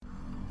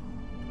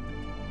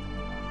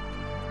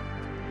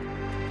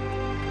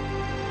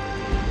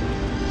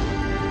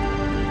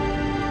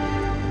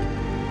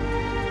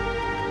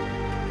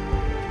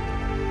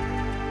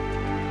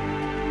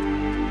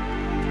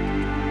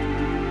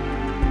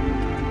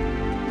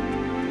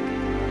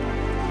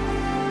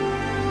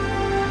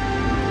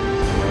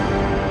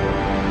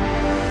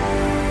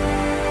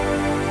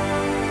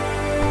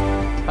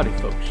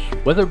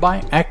Whether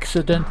by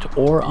accident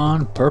or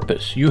on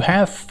purpose, you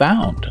have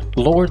found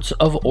Lords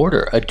of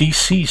Order, a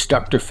DC's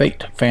Dr.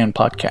 Fate fan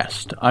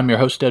podcast. I'm your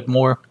host, Ed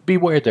Moore.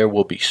 Beware, there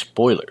will be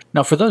spoilers.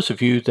 Now, for those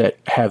of you that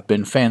have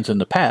been fans in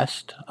the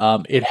past,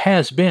 it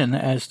has been,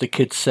 as the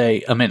kids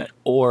say, a minute.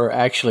 Or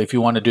actually, if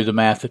you want to do the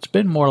math, it's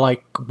been more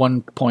like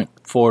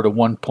 1.4 to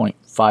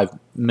 1.5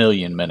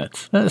 million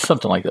minutes.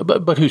 Something like that.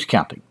 But who's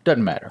counting?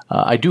 Doesn't matter.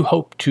 I do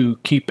hope to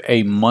keep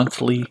a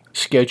monthly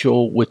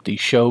schedule with the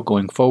show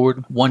going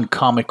forward. One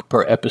comic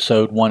per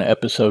episode, one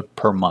episode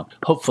per month.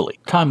 Hopefully.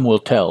 Time will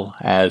tell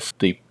as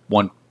the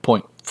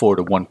 1.4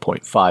 to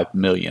 1.5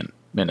 million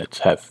minutes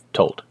have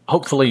told.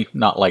 Hopefully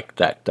not like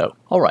that, though.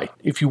 All right.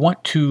 If you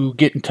want to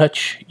get in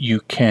touch,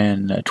 you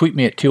can tweet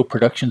me at Teal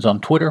Productions on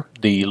Twitter.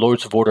 The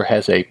Lords of Order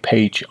has a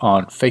page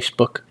on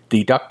Facebook.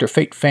 The Dr.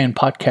 Fate Fan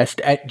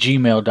Podcast at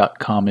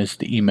gmail.com is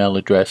the email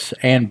address,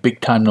 and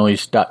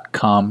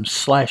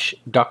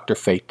bigtimenoise.com/Dr.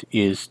 Fate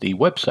is the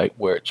website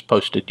where it's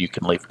posted. You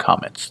can leave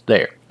comments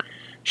there.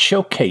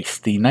 Showcase,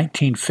 the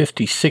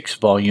 1956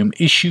 volume,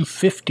 issue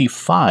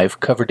 55,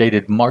 cover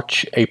dated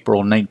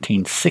March-April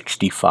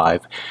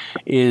 1965,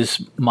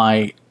 is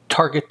my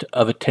target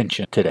of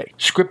attention today.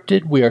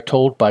 Scripted, we are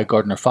told, by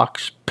Gardner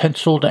Fox,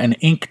 penciled and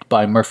inked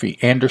by Murphy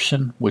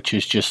Anderson, which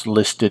is just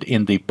listed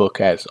in the book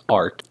as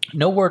art.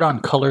 No word on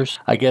colors.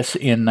 I guess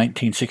in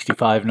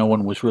 1965 no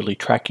one was really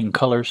tracking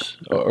colors,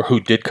 or who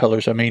did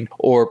colors, I mean.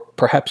 Or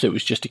perhaps it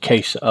was just a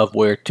case of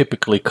where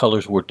typically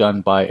colors were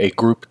done by a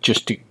group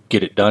just to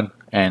get it done,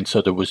 and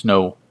so there was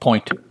no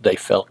point, they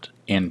felt,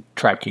 in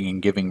tracking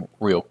and giving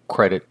real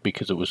credit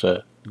because it was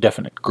a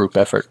definite group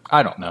effort.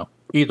 I don't know.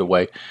 Either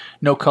way,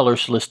 no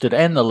colors listed,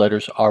 and the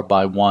letters are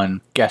by one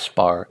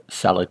Gaspar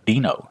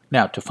Saladino.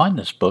 Now, to find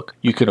this book,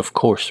 you can, of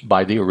course,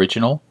 buy the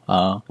original,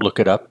 look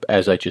it up,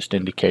 as I just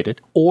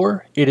indicated,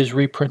 or it is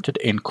reprinted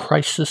in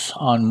Crisis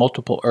on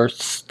Multiple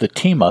Earths, The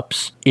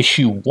Team-Ups,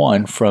 issue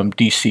 1 from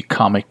DC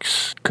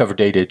Comics, cover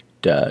dated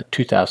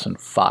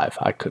 2005.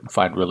 I couldn't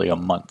find really a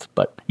month,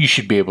 but you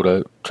should be able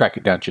to track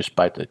it down just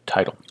by the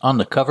title. On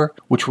the cover,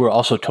 which we're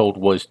also told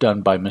was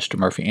done by Mr.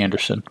 Murphy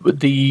Anderson,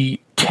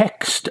 the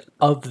text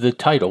of the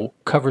title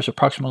covers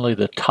approximately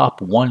the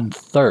top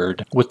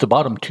 1/3, with the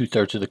bottom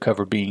 2/3 of the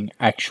cover being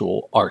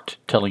actual art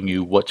telling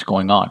you what's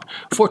going on.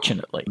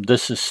 Fortunately,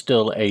 this is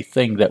still a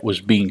thing that was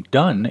being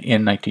done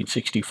in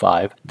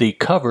 1965. The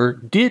cover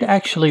did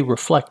actually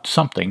reflect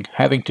something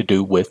having to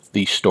do with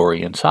the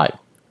story inside.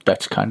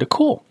 That's kind of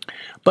cool.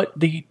 But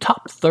the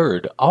top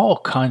third, all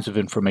kinds of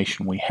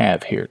information we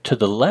have here. To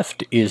the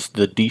left is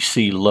the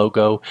DC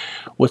logo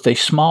with a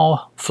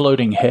small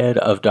floating head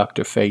of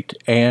Dr. Fate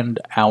and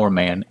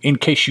Hourman. In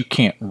case you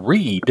can't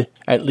read,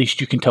 at least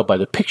you can tell by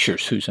the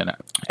pictures who's in it.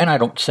 And I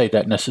don't say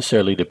that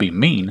necessarily to be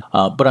mean,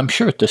 but I'm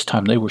sure at this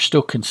time they were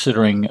still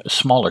considering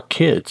smaller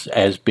kids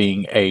as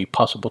being a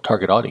possible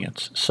target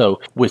audience. So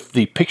with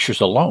the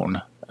pictures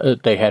alone,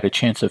 they had a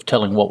chance of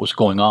telling what was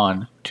going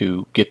on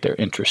to get their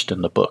interest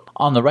in the book.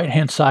 On the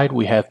right-hand side,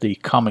 we have the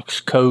Comics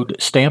Code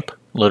stamp.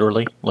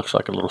 Literally, looks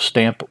like a little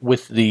stamp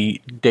with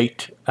the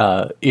date,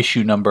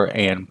 issue number,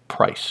 and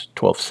price,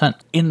 12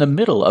 cents. In the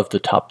middle of the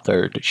top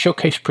third,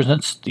 Showcase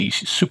presents the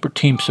Super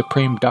Team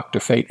Supreme Dr.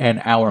 Fate and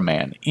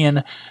Hourman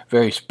in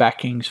various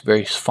backings,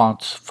 various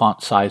fonts,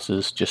 font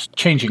sizes, just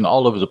changing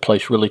all over the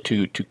place really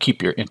to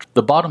keep your interest.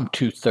 The bottom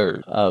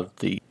 2/3 of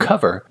the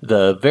cover,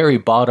 the very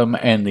bottom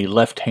and the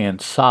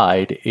left-hand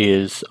side,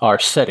 is our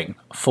setting.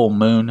 Full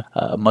moon,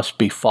 must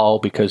be fall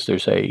because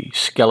there's a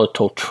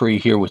skeletal tree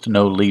here with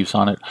no leaves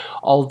on it.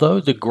 Although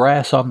the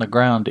grass on the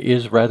ground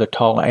is rather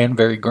tall and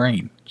very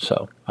green.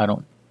 So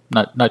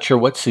not sure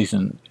what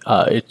season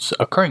it's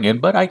occurring in,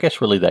 but I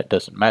guess really that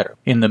doesn't matter.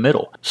 In the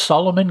middle,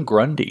 Solomon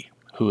Grundy,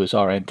 who is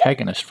our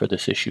antagonist for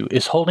this issue,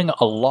 is holding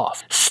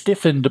aloft,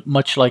 stiffened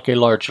much like a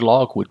large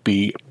log would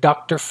be,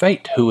 Dr.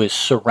 Fate, who is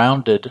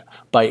surrounded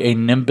by a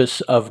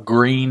nimbus of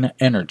green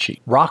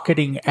energy.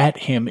 Rocketing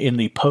at him in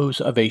the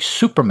pose of a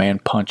Superman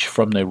punch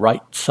from the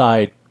right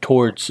side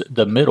towards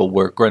the middle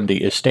where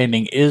Grundy is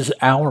standing is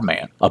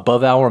Hourman.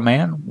 Above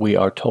Hourman, we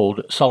are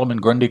told Solomon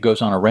Grundy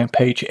goes on a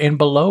rampage, and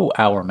below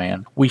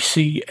Hourman, we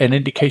see an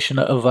indication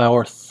of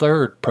our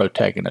third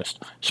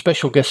protagonist.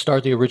 Special guest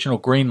star, the original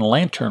Green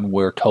Lantern,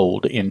 we're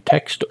told in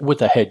text,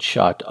 with a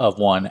headshot of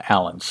one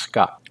Alan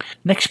Scott.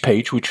 Next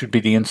page, which would be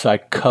the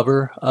inside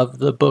cover of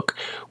the book,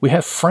 we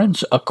have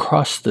Friends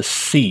Across the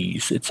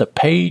Seas. It's a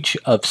page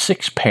of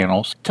 6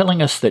 panels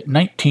telling us that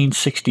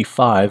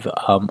 1965,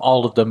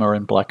 all of them are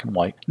in black and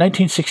white,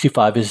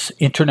 1965 is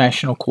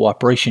International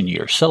Cooperation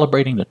Year,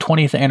 celebrating the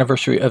 20th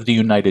anniversary of the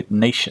United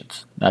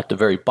Nations. At the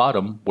very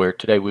bottom, where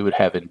today we would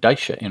have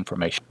indicia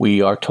information,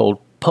 we are told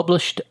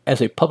published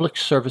as a public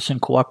service in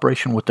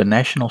cooperation with the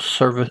National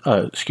Social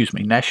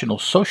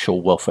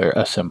Welfare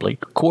Assembly,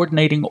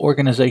 coordinating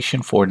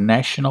organization for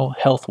national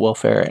health,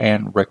 welfare,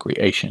 and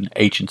recreation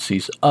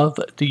agencies of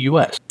the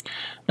U.S.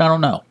 Now, I don't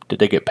know. Did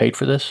they get paid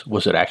for this?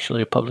 Was it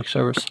actually a public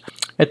service?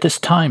 At this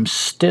time,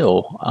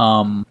 still,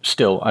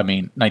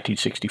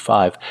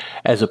 1965,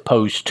 as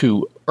opposed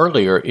to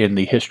earlier in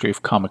the history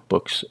of comic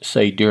books,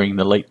 say during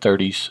the late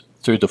 30s,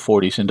 through the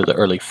 40s into the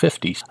early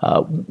 50s,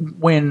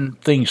 when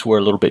things were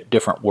a little bit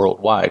different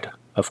worldwide,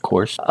 of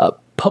course.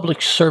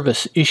 Public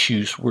service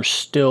issues were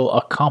still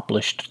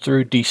accomplished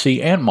through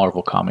DC and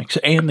Marvel Comics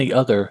and the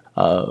other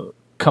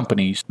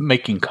companies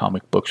making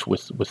comic books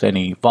with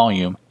any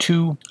volume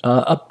to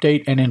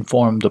update and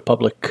inform the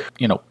public,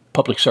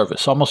 public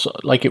service, almost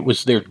like it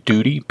was their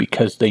duty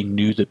because they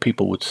knew that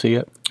people would see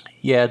it.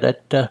 Yeah,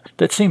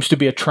 that seems to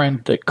be a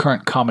trend that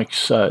current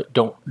comics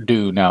don't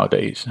do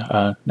nowadays.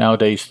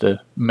 Nowadays, the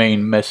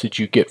main message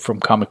you get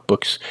from comic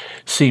books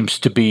seems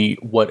to be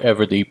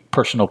whatever the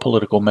personal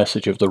political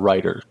message of the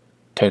writer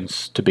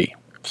tends to be.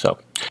 So,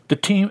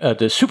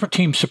 the Super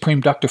Team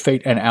Supreme Dr.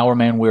 Fate and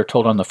Hourman, we are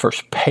told on the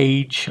first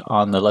page.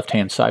 On the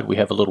left-hand side, we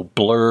have a little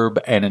blurb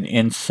and an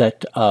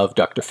inset of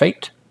Dr.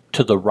 Fate.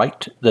 To the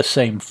right, the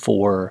same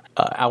for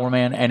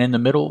Hourman. And in the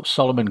middle,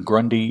 Solomon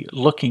Grundy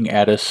looking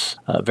at us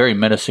very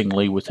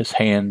menacingly with his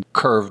hand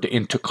curved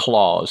into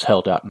claws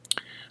held out.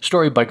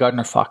 Story by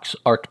Gardner Fox,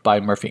 art by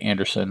Murphy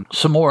Anderson.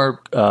 Some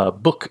more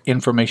book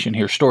information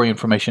here, story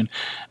information.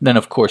 Then,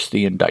 of course,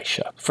 the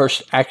indicia.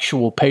 First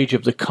actual page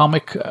of the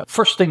comic.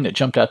 First thing that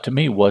jumped out to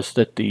me was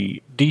that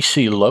the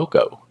DC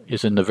logo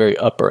is in the very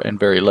upper and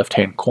very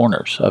left-hand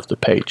corners of the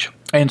page.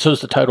 And so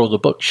is the title of the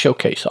book,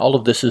 Showcase. All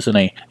of this is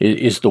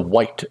the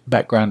white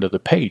background of the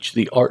page.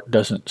 The art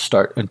doesn't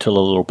start until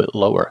a little bit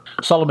lower.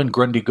 Solomon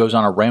Grundy goes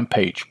on a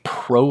rampage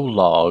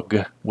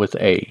prologue with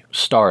a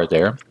star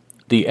there.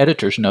 The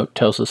editor's note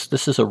tells us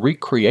this is a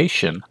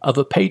recreation of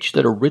a page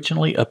that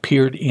originally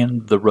appeared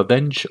in The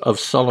Revenge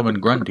of Solomon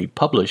Grundy,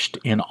 published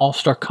in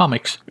All-Star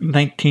Comics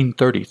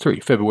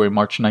 1933,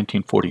 February-March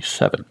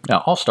 1947.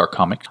 Now, All-Star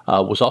Comics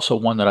was also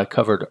one that I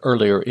covered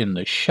earlier in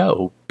the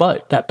show,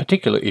 but that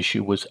particular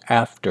issue was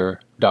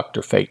after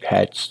Dr. Fate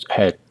had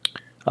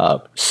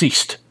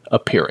ceased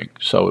appearing,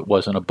 so it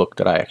wasn't a book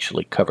that I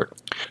actually covered.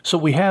 So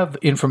we have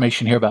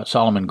information here about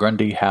Solomon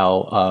Grundy,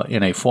 how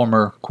in a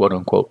former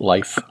quote-unquote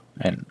life,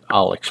 and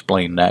I'll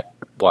explain that,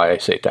 why I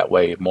say it that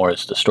way more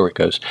as the story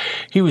goes.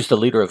 He was the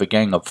leader of a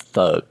gang of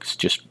thugs,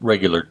 just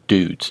regular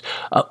dudes.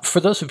 For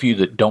those of you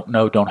that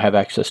don't have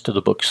access to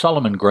the book,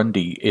 Solomon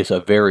Grundy is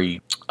a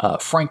very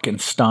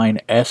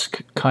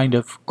Frankenstein-esque kind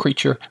of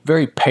creature,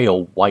 very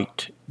pale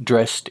white,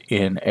 dressed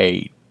in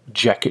a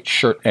jacket,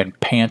 shirt, and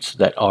pants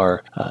that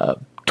are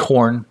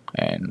torn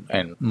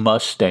and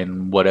mussed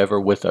and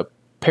whatever, with a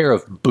pair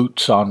of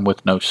boots on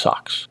with no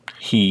socks.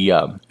 He,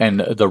 and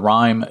the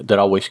rhyme that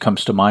always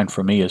comes to mind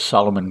for me is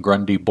Solomon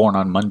Grundy, born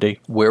on Monday,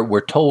 where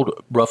we're told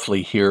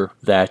roughly here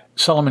that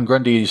Solomon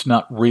Grundy is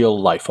not real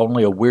life,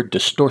 only a weird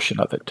distortion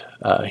of it.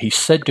 He's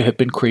said to have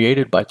been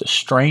created by the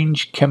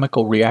strange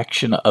chemical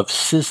reaction of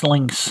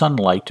sizzling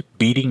sunlight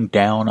beating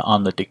down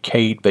on the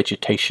decayed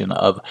vegetation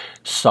of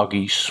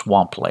soggy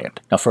swampland.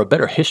 Now, for a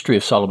better history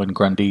of Solomon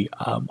Grundy,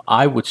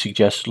 I would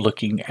suggest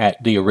looking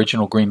at the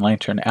original Green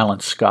Lantern, Alan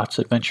Scott's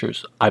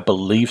adventures. I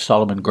believe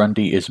Solomon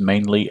Grundy is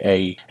mainly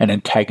an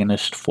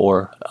antagonist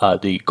for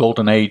the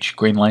Golden Age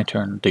Green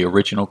Lantern, the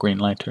original Green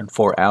Lantern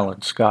for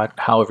Alan Scott,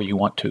 however you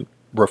want to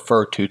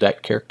refer to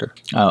that character.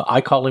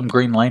 I call him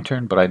Green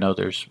Lantern, but I know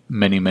there's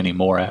many, many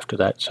more after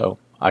that, so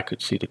I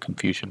could see the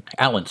confusion.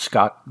 Alan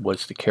Scott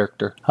was the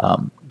character.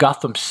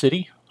 Gotham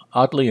City,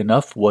 oddly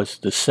enough, was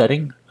the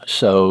setting.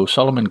 So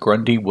Solomon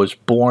Grundy was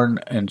born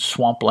in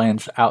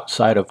swamplands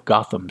outside of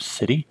Gotham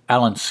City.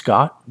 Alan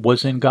Scott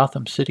was in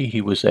Gotham City.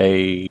 He was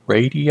a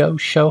radio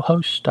show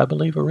host, I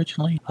believe,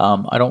 originally.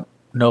 I don't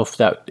know if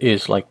that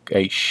is like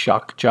a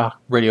shock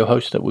jock radio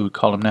host that we would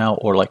call him now,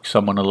 or like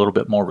someone a little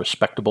bit more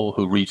respectable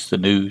who reads the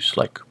news,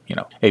 like,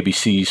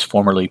 ABC's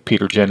formerly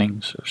Peter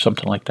Jennings or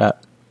something like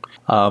that.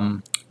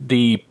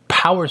 The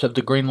powers of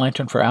the Green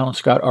Lantern for Alan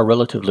Scott are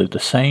relatively the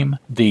same.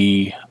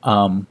 The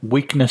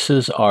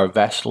weaknesses are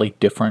vastly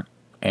different,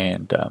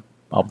 and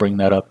I'll bring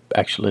that up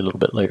actually a little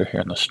bit later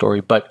here in the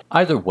story. But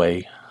either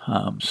way,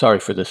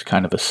 sorry for this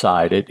kind of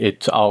aside.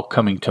 It's all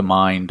coming to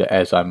mind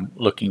as I'm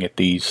looking at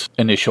these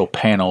initial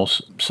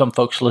panels. Some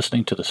folks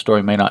listening to the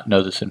story may not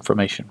know this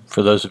information.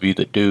 For those of you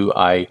that do,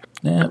 I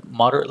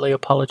moderately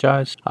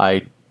apologize.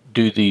 I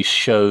do these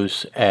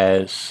shows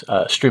as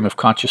a stream of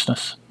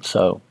consciousness,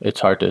 so it's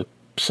hard to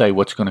say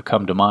what's going to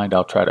come to mind.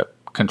 I'll try to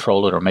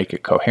control it or make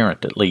it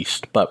coherent at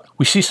least. But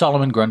we see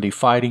Solomon Grundy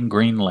fighting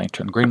Green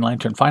Lantern. Green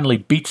Lantern finally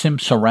beats him,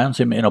 surrounds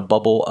him in a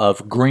bubble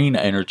of green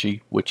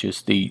energy, which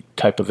is the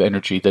type of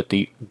energy that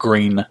the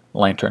Green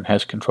Lantern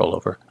has control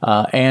over,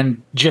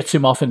 and jets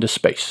him off into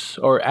space.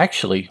 Or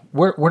actually,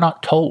 we're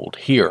not told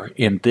here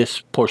in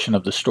this portion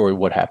of the story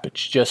what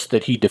happens, just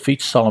that he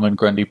defeats Solomon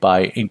Grundy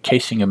by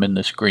encasing him in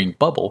this green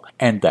bubble,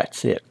 and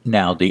that's it.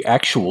 Now, the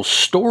actual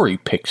story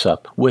picks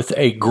up with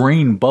a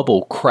green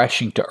bubble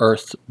crashing to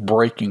Earth,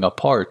 breaking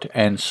apart,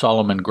 and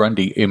Solomon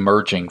Grundy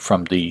emerging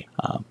from the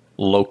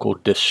local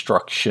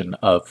destruction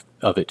of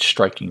it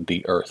striking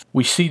the Earth.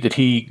 We see that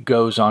he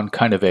goes on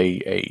kind of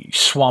a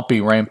swampy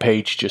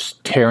rampage,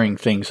 just tearing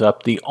things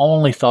up. The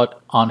only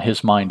thought on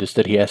his mind is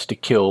that he has to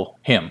kill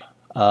him.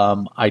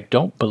 I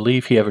don't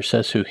believe he ever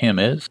says who him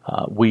is.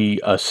 We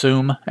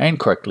assume, and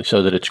correctly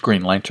so, that it's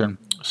Green Lantern.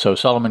 So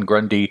Solomon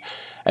Grundy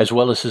as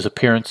well as his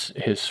appearance,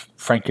 his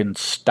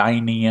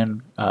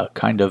Frankensteinian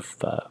kind of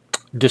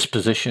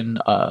disposition,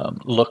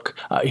 look.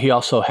 He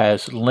also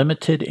has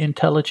limited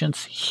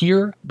intelligence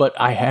here, but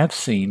I have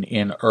seen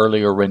in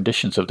earlier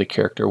renditions of the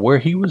character where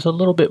he was a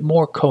little bit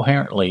more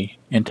coherently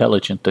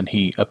intelligent than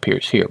he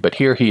appears here. But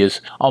here he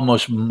is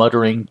almost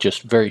muttering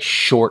just very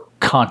short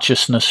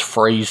consciousness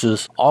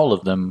phrases, all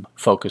of them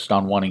focused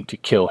on wanting to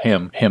kill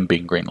him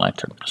being Green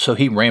Lantern. So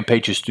he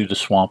rampages through the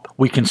swamp.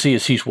 We can see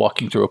as he's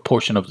walking through a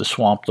portion of the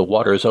swamp, the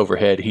water is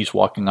overhead. He's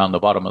walking on the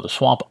bottom of the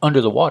swamp under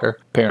the water.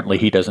 Apparently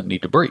he doesn't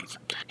need to breathe.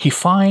 He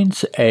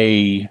finds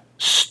a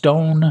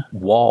stone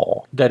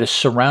wall that is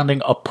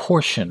surrounding a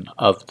portion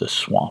of the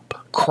swamp,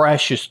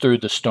 crashes through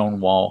the stone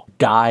wall,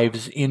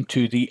 dives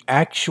into the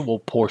actual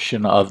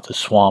portion of the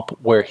swamp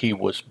where he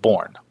was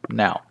born.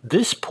 Now,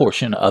 this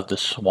portion of the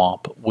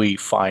swamp, we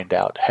find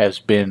out, has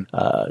been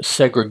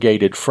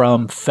segregated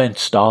from,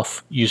 fenced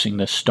off using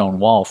this stone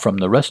wall from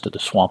the rest of the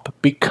swamp,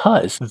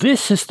 because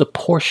this is the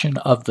portion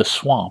of the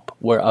swamp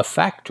where a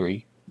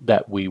factory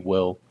that we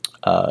will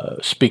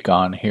speak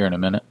on here in a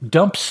minute,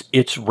 dumps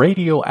its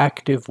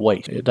radioactive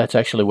waste. That's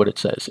actually what it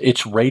says.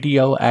 It's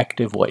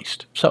radioactive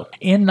waste. So,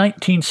 in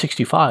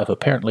 1965,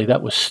 apparently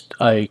that was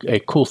a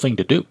cool thing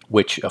to do,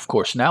 which, of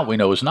course, now we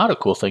know is not a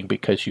cool thing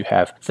because you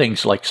have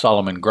things like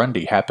Solomon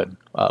Grundy happen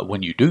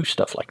when you do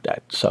stuff like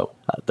that. So,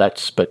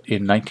 but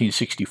in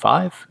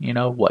 1965,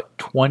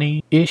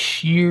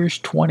 20-ish years,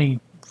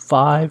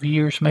 25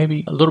 years,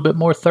 maybe a little bit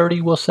more,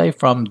 30, we'll say,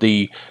 from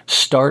the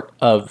start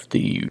of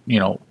the,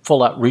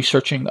 full out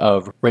researching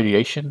of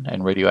radiation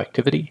and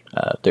radioactivity.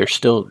 They're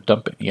still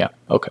dumping. Yeah.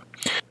 Okay.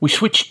 We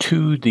switch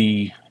to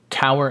the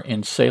tower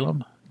in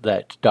Salem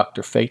that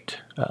Dr. Fate,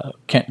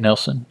 Kent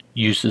Nelson,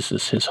 uses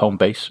as his home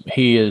base.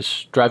 He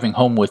is driving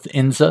home with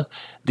Inza,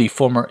 the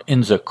former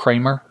Inza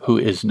Kramer, who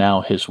is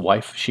now his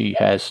wife. She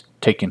has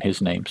taken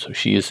his name, so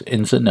she is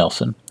Inza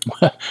Nelson.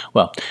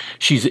 Well,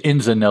 she's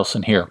Inza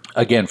Nelson here.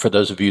 Again, for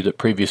those of you that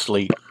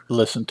previously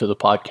listened to the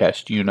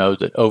podcast, you know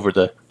that over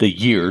the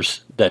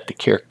years that the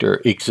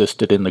character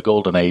existed in the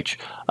Golden Age,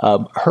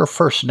 her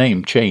first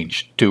name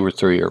changed 2 or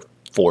 3 or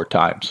 4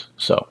 times.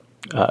 So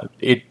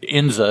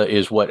Inza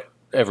is what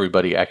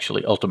everybody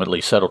actually ultimately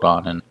settled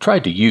on and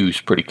tried to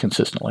use pretty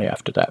consistently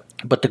after that.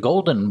 But the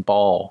golden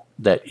ball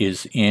that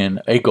is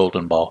in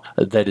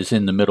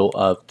the middle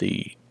of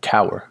the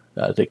tower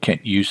that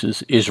Kent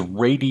uses is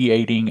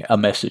radiating a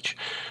message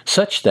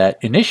such that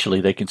initially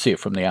they can see it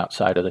from the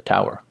outside of the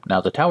tower. Now,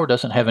 the tower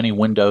doesn't have any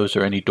windows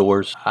or any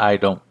doors. I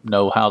don't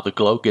know how the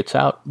glow gets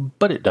out,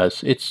 but it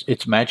does.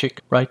 It's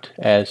magic, right?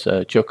 As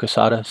Joe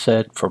Quesada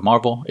said for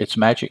Marvel, it's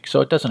magic,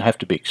 so it doesn't have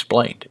to be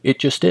explained. It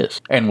just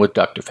is. And with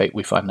Dr. Fate,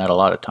 we find that a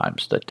lot of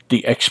times, that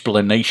the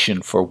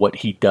explanation for what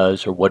he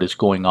does or what is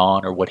going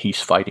on or what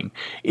he's fighting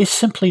is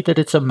simply that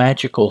it's a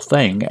magical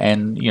thing.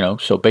 And,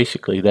 so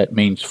basically that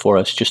means for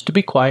us just to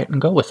be quiet and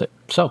go with it.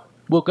 So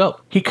we'll go.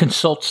 He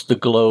consults the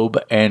globe,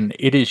 and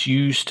it is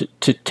used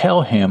to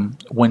tell him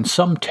when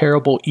some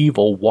terrible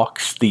evil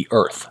walks the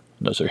earth.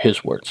 Those are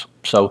his words.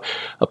 So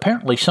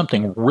apparently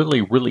something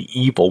really, really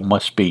evil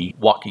must be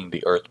walking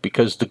the earth,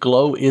 because the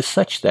glow is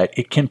such that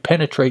it can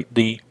penetrate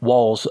the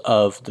walls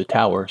of the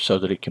tower so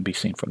that it can be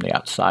seen from the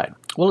outside.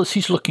 Well, as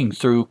he's looking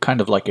through kind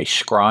of like a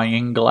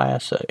scrying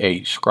glass,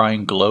 a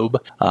scrying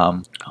globe,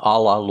 a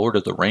la Lord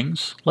of the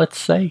Rings, let's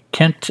say,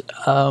 Kent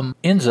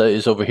Inza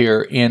is over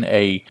here in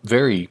a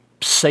very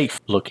safe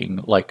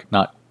looking, like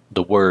not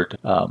the word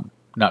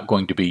not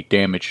going to be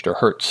damaged or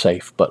hurt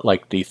safe, but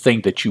like the thing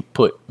that you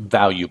put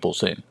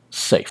valuables in,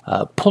 safe.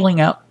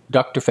 Pulling out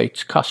Dr.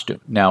 Fate's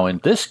costume. Now,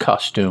 in this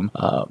costume,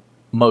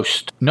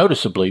 most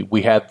noticeably,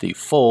 we have the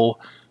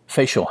full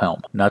facial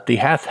helm, not the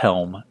half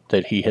helm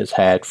that he has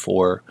had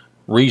for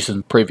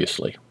reason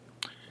previously.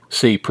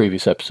 See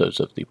previous episodes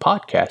of the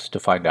podcast to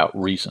find out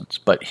reasons.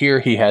 But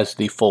here he has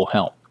the full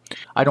helm.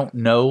 I don't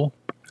know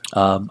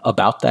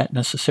about that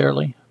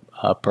necessarily.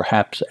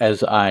 Perhaps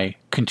as I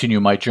continue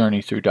my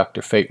journey through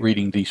Dr. Fate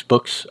reading these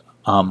books,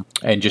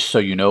 and just so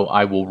you know,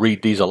 I will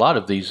read a lot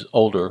of these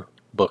older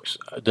books.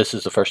 This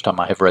is the first time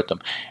I have read them,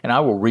 and I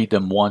will read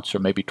them once or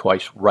maybe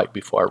twice right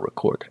before I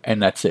record,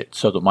 and that's it,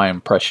 so that my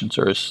impressions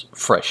are as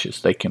fresh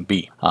as they can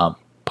be,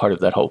 part of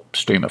that whole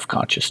stream of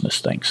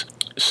consciousness things.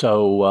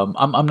 So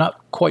I'm not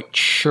quite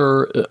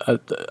sure.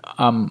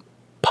 I'm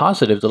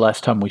positive the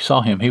last time we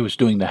saw him, he was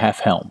doing the half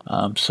helm.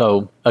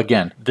 So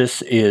again,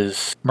 this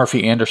is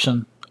Murphy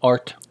Anderson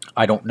art.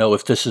 I don't know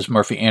if this is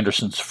Murphy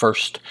Anderson's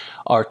first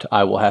art.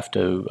 I will have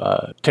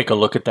to take a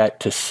look at that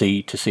to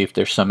see if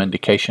there's some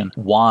indication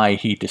why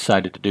he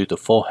decided to do the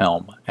full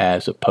helm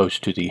as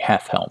opposed to the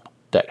half helm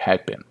that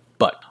had been.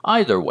 But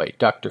either way,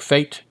 Dr.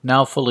 Fate,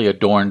 now fully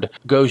adorned,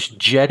 goes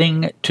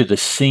jetting to the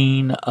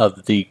scene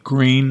of the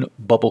green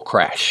bubble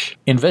crash,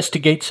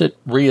 investigates it,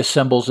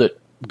 reassembles it,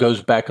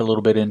 goes back a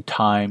little bit in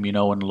time,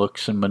 and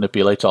looks and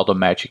manipulates all the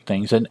magic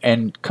things,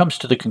 and comes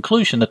to the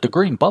conclusion that the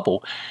green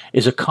bubble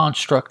is a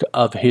construct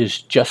of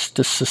his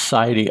Justice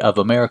Society of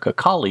America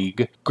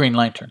colleague, Green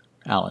Lantern,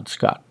 Alan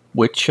Scott,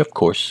 which, of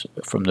course,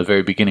 from the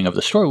very beginning of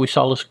the story, we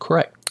saw was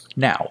correct.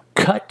 Now,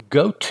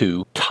 go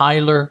to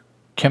Tyler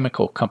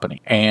Chemical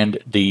Company, and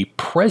the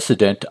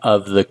president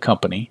of the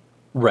company,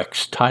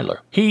 Rex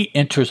Tyler. He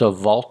enters a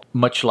vault,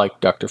 much like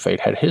Dr.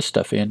 Fate had his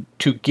stuff in,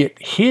 to get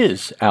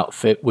his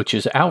outfit, which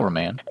is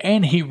Hourman,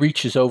 and he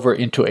reaches over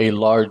into a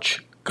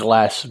large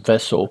glass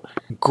vessel,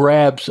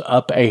 grabs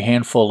up a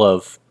handful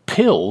of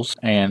pills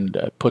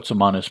and puts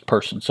them on his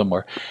person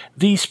somewhere.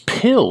 These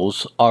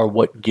pills are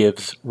what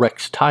gives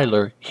Rex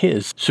Tyler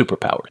his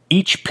superpower.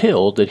 Each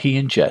pill that he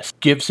ingests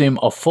gives him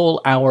a full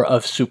hour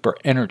of super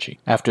energy.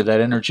 After that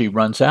energy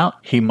runs out,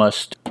 he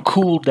must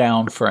cool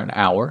down for an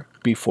hour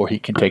before he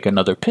can take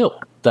another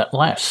pill that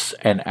lasts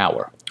an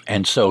hour.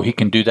 And so he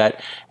can do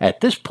that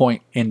at this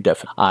point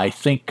indefinitely. I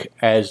think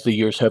as the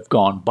years have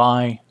gone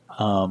by,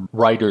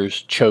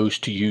 writers chose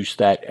to use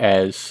that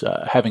as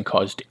having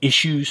caused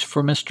issues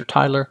for Mr.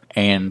 Tyler,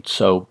 and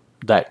so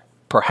that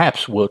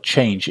perhaps will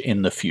change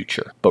in the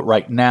future. But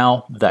right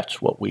now,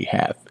 that's what we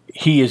have.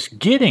 He is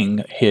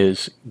getting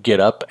his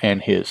get up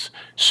and his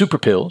super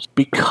pills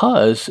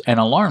because an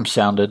alarm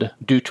sounded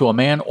due to a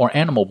man or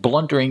animal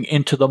blundering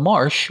into the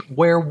marsh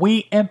where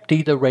we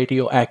empty the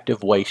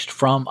radioactive waste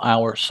from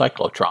our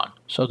cyclotron.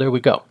 So there we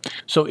go.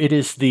 So it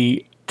is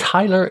the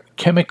Tyler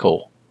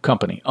Chemical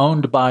Company,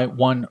 owned by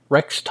one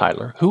Rex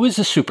Tyler, who is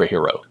a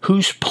superhero,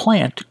 whose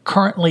plant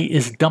currently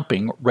is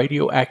dumping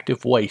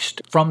radioactive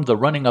waste from the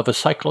running of a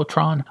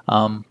cyclotron.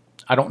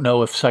 I don't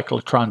know if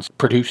cyclotrons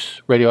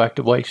produce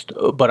radioactive waste,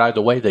 but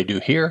either way, they do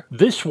here.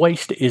 This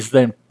waste is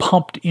then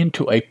pumped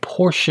into a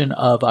portion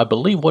of, I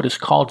believe, what is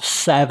called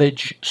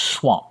Savage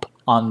Swamp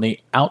on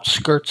the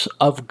outskirts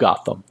of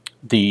Gotham.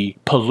 The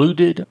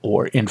polluted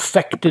or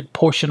infected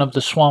portion of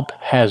the swamp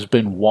has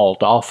been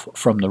walled off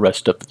from the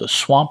rest of the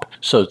swamp,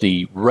 so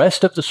the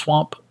rest of the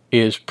swamp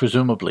is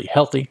presumably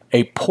healthy.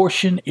 A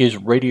portion is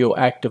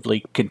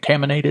radioactively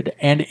contaminated,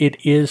 and it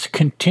is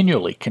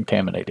continually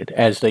contaminated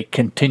as they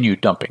continue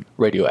dumping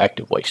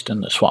radioactive waste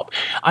in the swamp.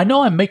 I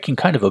know I'm making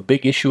kind of a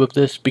big issue of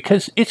this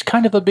because it's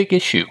kind of a big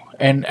issue,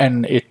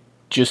 and it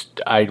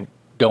just, I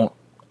don't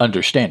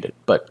understand it,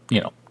 but,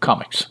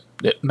 comics.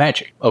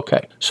 Magic.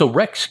 Okay. So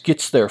Rex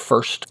gets there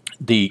first,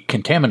 the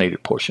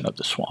contaminated portion of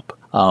the swamp.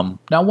 Now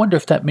I wonder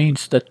if that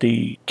means that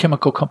the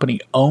chemical company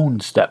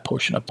owns that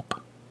portion of it,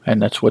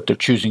 and that's what they're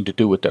choosing to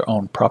do with their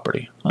own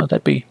property. Well,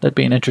 that'd be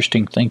an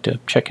interesting thing to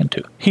check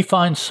into. He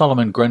finds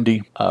Solomon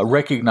Grundy,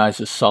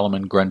 recognizes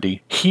Solomon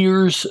Grundy,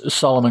 hears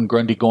Solomon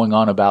Grundy going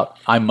on about,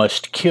 I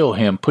must kill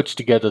him, puts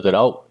together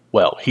that,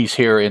 he's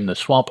here in the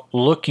swamp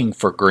looking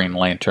for Green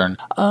Lantern.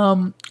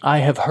 I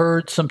have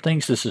heard some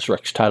things, this is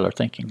Rex Tyler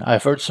thinking,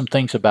 I've heard some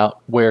things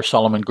about where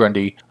Solomon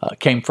Grundy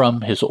came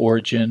from, his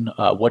origin,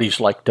 what he's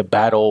like to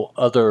battle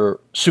other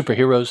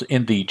superheroes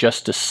in the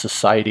Justice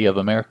Society of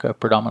America,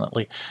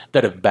 predominantly,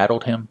 that have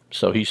battled him.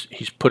 So he's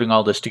putting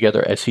all this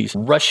together as he's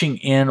rushing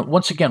in,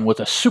 once again, with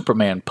a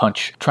Superman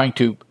punch, trying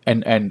to,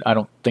 and I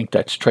don't think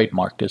that's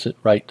trademarked, is it?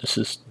 Right? This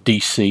is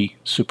DC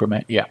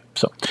Superman. Yeah,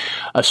 so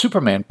a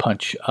Superman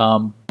punch,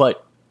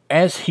 but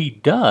as he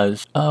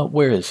does,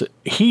 where is it?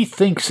 He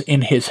thinks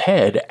in his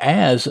head,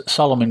 as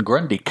Solomon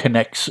Grundy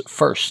connects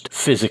first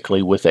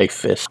physically with a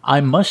fist, I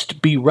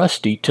must be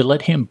Rusty to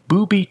let him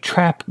booby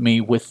trap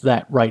me with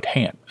that right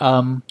hand.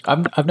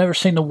 I've never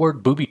seen the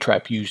word booby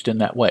trap used in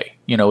that way.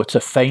 It's a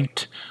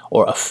feint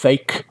or a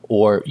fake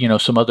or,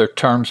 some other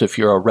terms if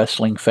you're a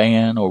wrestling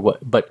fan or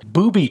what. But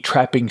booby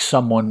trapping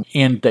someone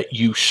in that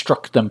you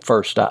struck them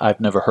first,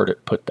 I've never heard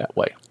it put that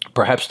way.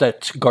 Perhaps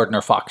that's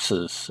Gardner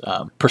Fox's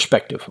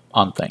perspective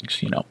on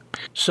things,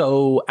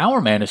 So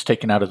Hourman is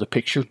taken out of the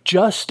picture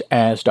just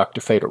as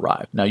Dr. Fate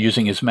arrived. Now,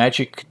 using his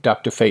magic,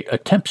 Dr. Fate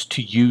attempts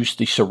to use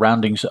the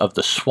surroundings of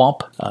the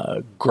swamp,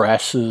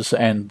 grasses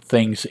and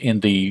things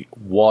in the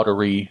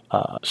watery,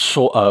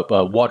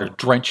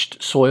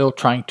 water-drenched soil,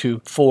 trying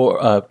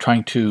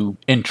to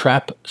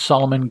entrap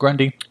Solomon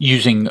Grundy,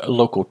 using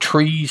local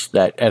trees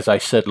that, as I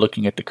said,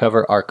 looking at the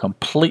cover, are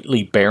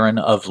completely barren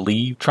of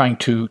leaves, trying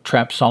to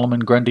trap Solomon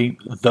Grundy.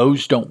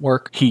 Those don't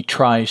work.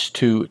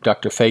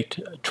 Dr. Fate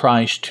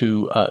tries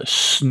to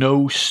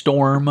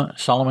snowstorm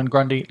Solomon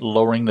Grundy,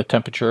 lowering the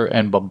temperature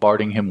and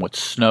bombarding him with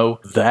snow.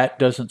 That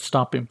doesn't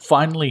stop him.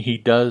 Finally, he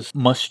does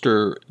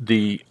muster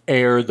the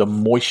air, the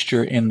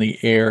moisture in the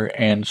air,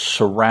 and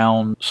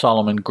surround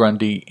Solomon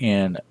Grundy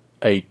in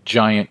a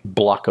giant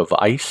block of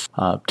ice,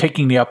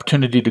 taking the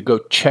opportunity to go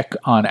check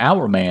on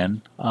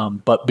Hourman,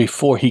 but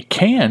before he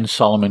can,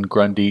 Solomon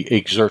Grundy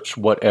exerts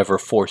whatever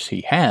force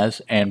he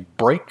has and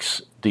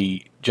breaks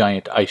the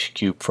giant ice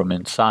cube from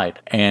inside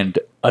and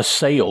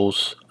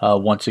assails,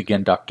 once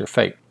again, Dr.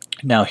 Fate.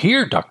 Now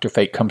here, Dr.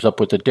 Fate comes up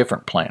with a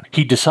different plan.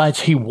 He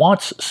decides he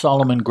wants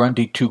Solomon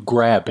Grundy to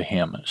grab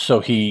him,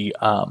 so he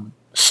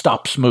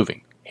stops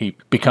moving. He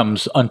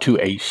becomes unto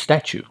a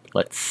statue,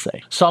 let's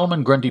say.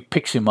 Solomon Grundy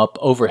picks him up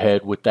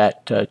overhead with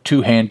that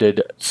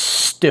two-handed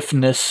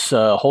stiffness,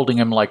 holding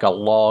him like a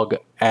log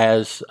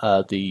as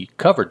the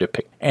cover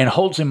depicts, and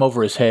holds him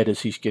over his head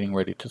as he's getting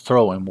ready to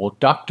throw him. Well,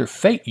 Dr.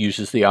 Fate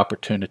uses the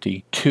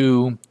opportunity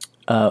to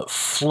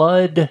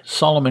flood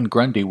Solomon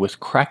Grundy with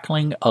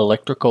crackling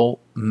electrical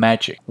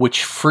magic,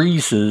 which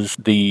freezes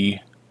the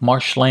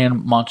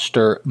marshland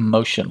monster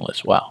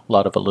motionless. Wow, a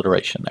lot of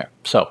alliteration there.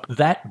 So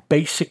that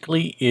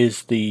basically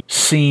is the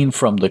scene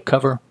from the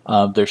cover.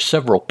 There's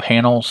several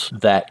panels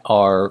that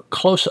are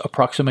close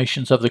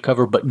approximations of the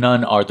cover, but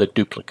none are the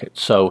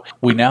duplicates. So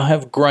we now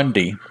have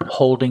Grundy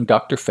holding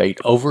Dr. Fate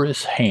over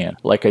his hand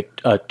like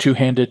a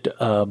two-handed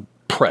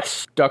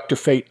press. Dr.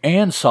 Fate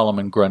and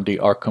Solomon Grundy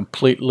are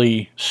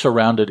completely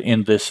surrounded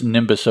in this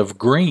nimbus of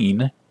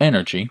green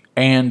energy,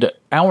 and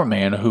our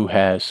man, who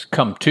has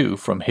come to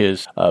from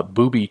his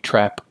booby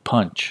trap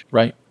punch,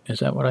 right? Is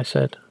that what I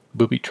said?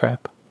 Booby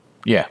trap?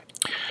 Yeah.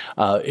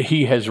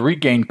 He has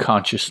regained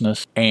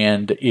consciousness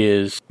and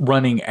is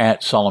running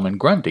at Solomon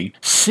Grundy.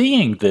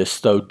 Seeing this,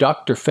 though,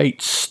 Dr.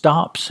 Fate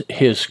stops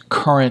his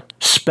current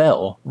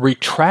spell,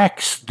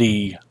 retracts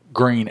the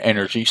green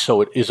energy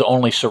so it is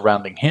only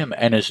surrounding him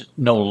and is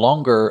no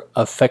longer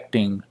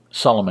affecting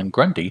Solomon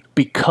Grundy,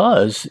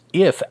 because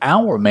if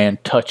our man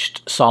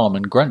touched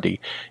Solomon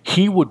Grundy,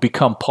 he would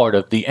become part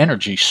of the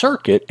energy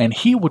circuit and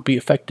he would be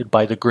affected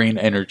by the green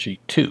energy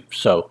too.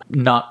 So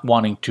not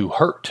wanting to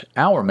hurt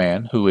our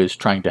man, who is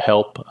trying to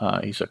help,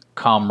 he's a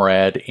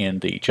comrade in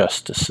the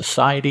Justice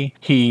Society,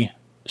 he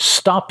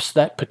stops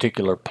that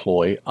particular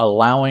ploy,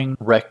 allowing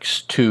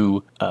Rex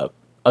to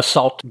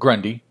assault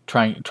Grundy,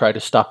 try to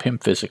stop him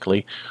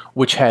physically,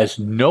 which has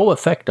no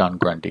effect on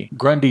Grundy.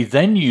 Grundy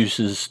then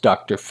uses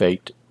Dr.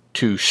 Fate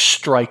to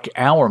strike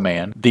our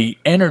man, the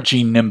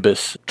energy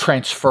nimbus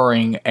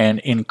transferring and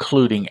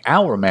including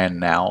our man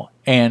now,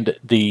 and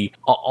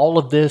all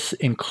of this,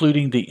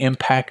 including the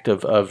impact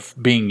of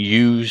being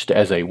used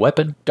as a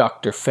weapon.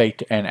 Dr.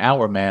 Fate and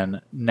our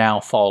man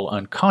now fall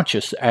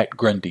unconscious at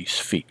Grundy's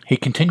feet. He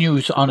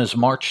continues on his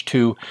march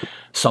to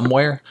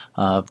somewhere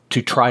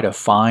to try to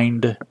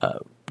find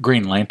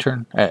Green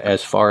Lantern,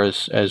 as far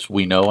as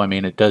we know. I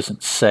mean, it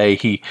doesn't say,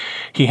 he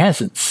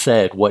hasn't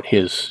said what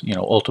his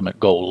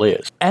ultimate goal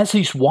is. As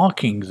he's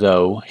walking,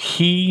 though,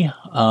 he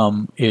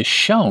is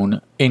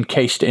shown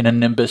encased in a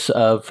nimbus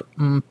of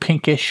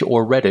pinkish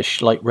or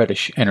reddish, light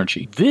reddish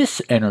energy.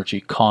 This energy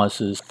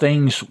causes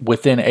things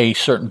within a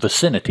certain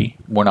vicinity,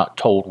 we're not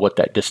told what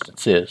that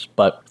distance is,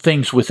 but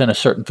things within a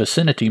certain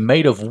vicinity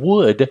made of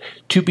wood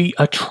to be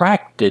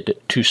attracted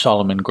to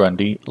Solomon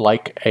Grundy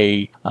like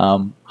a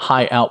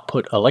high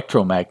output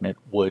electromagnet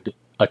would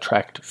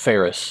attract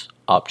ferrous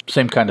objects.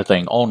 Same kind of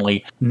thing,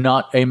 only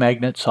not a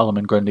magnet,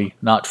 Solomon Grundy,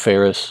 not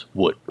ferrous,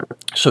 wood.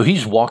 So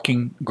he's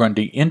walking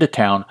Grundy into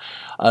town,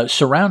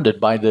 surrounded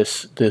by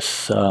this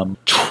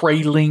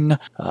trailing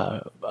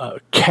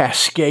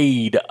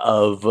cascade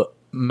of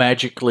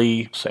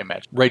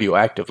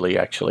radioactively,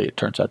 actually, it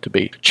turns out to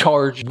be,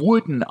 charged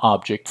wooden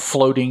object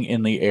floating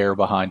in the air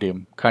behind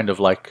him, kind of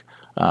like,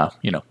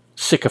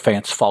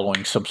 sycophants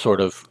following some sort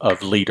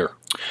of leader.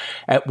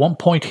 At one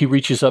point, he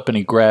reaches up and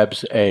he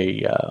grabs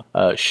a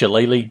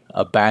shillelagh,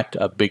 a bat,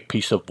 a big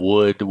piece of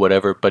wood,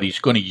 whatever, but he's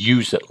going to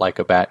use it like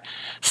a bat.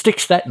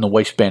 Sticks that in the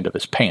waistband of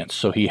his pants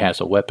so he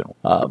has a weapon.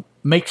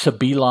 Makes a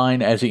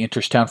beeline as he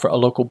enters town for a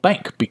local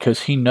bank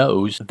because he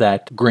knows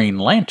that Green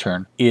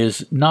Lantern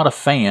is not a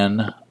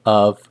fan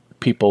of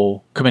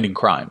people committing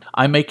crime.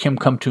 I make him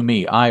come to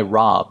me. I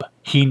rob.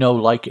 He no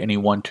like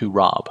anyone to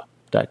rob.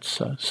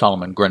 That's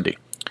Solomon Grundy.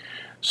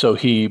 So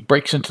he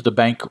breaks into the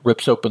bank,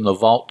 rips open the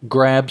vault,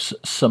 grabs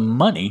some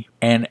money,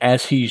 and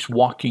as he's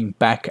walking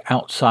back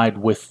outside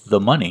with the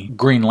money,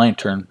 Green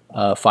Lantern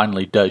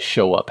finally does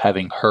show up,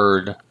 having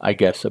heard, I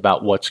guess,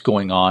 about what's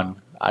going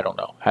on. I don't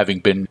know, having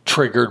been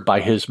triggered by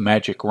his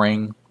magic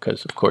ring,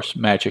 because, of course,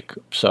 magic.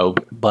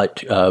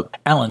 But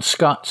Alan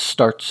Scott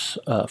starts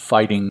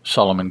fighting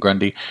Solomon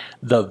Grundy.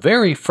 The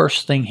very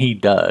first thing he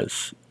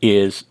does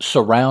is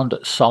surround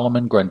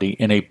Solomon Grundy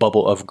in a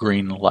bubble of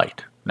green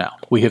light. Now,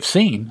 we have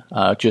seen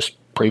just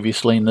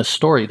previously in this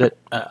story that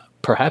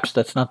perhaps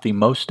that's not the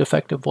most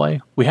effective way.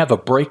 We have a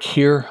break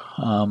here.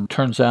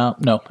 Turns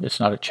out, no, it's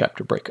not a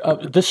chapter break.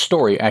 This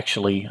story,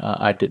 actually,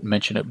 I didn't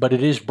mention it, but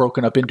it is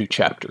broken up into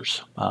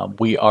chapters.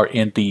 We are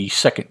in the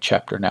second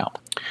chapter now.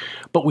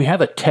 But we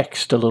have a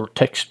little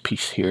text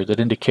piece here that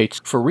indicates,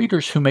 for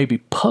readers who may be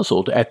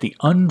puzzled at the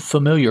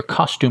unfamiliar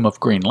costume of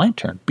Green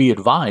Lantern, be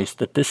advised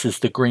that this is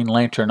the Green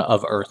Lantern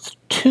of Earth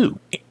 2.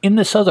 In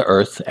this other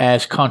Earth,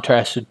 as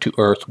contrasted to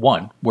Earth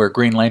 1, where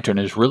Green Lantern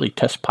is really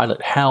test pilot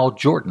Hal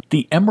Jordan,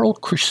 the Emerald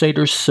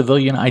Crusader's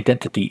civilian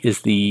identity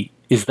is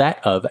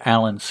that of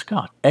Alan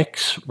Scott,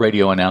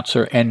 ex-radio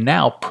announcer and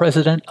now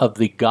president of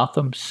the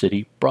Gotham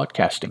City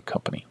Broadcasting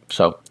Company.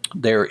 So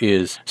there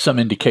is some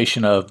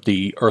indication of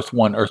the Earth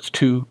 1, Earth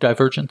 2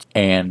 divergence,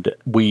 and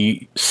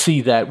we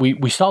see that,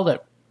 we saw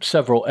that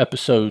several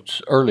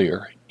episodes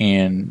earlier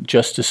in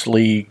Justice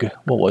League,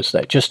 what was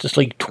that? Justice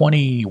League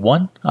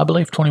 21, I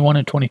believe, 21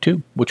 and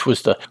 22, which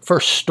was the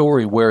first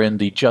story wherein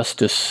the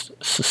Justice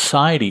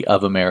Society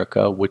of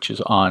America, which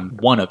is on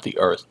one of the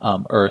Earth,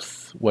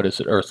 Earth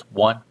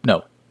 1?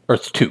 No,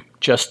 Earth 2.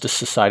 Justice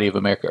Society of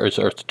America, or is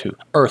Earth 2?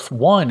 Earth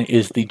 1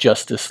 is the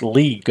Justice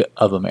League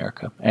of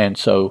America. And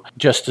so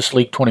Justice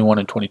League 21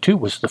 and 22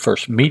 was the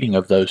first meeting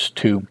of those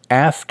two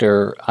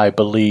after, I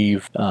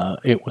believe,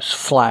 it was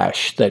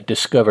Flash that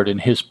discovered in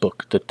his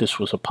book that this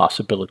was a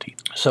possibility.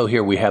 So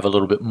here we have a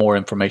little bit more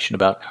information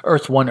about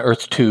Earth 1,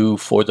 Earth 2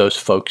 for those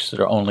folks that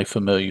are only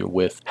familiar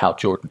with Hal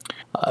Jordan.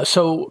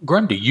 So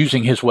Grundy,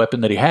 using his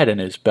weapon that he had in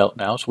his belt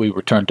now, as we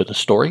return to the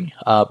story,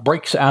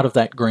 breaks out of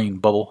that green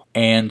bubble.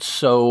 And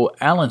so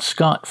Alan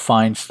Scott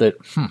finds that,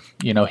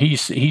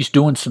 he's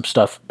doing some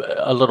stuff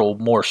a little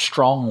more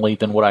strongly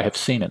than what I have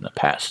seen in the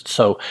past.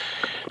 So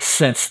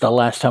since the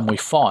last time we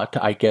fought,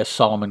 I guess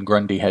Solomon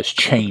Grundy has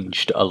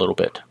changed a little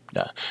bit.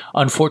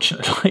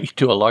 Unfortunately,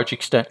 to a large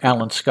extent,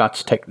 Alan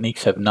Scott's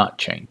techniques have not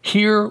changed.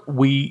 Here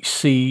we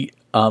see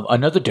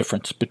another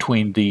difference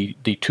between the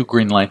two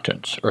Green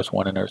Lanterns, Earth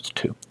 1 and Earth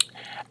 2.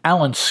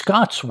 Alan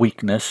Scott's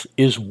weakness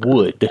is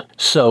wood,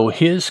 so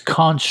his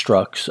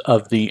constructs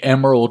of the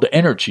emerald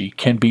energy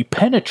can be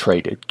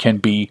penetrated, can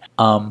be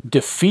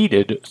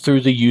defeated through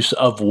the use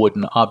of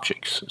wooden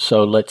objects.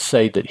 So let's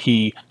say that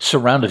he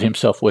surrounded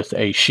himself with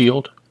a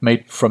shield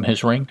made from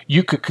his ring.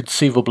 You could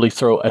conceivably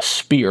throw a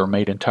spear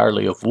made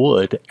entirely of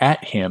wood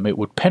at him. It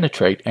would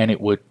penetrate, and it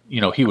would,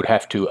 he would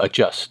have to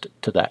adjust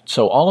to that.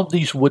 So all of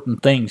these wooden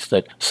things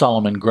that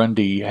Solomon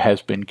Grundy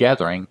has been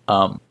gathering,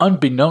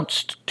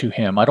 unbeknownst to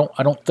him, I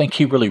don't think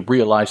he really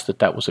realized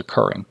that was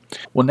occurring.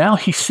 Well, now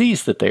he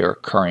sees that they are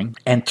occurring,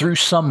 and through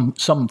some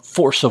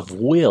force of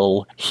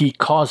will, he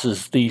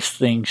causes these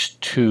things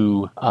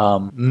to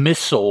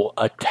missile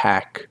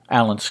attack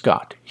Alan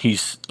Scott.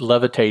 He's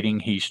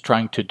levitating. He's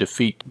trying to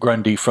defeat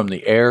Grundy from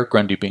the air,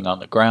 Grundy being on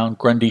the ground.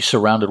 Grundy,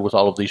 surrounded with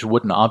all of these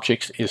wooden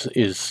objects,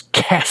 is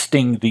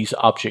casting these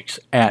objects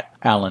at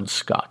Alan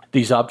Scott.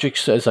 These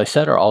objects, as I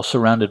said, are all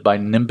surrounded by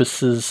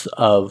nimbuses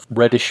of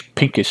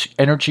reddish-pinkish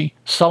energy.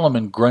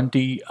 Solomon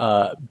Grundy,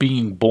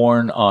 being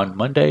born on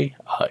Monday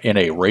in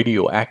a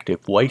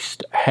radioactive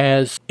waste,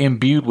 has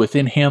imbued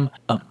within him,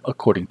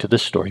 according to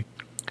this story,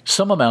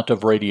 some amount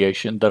of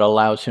radiation that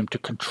allows him to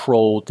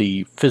control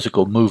the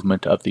physical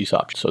movement of these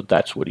objects. So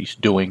that's what he's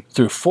doing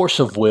through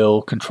force of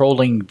will,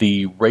 controlling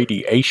the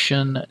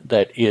radiation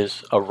that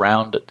is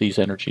around these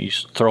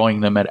energies,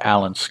 throwing them at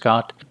Alan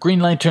Scott. Green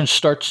Lantern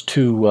starts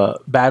to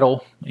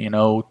battle,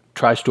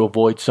 tries to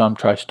avoid some,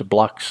 tries to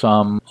block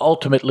some.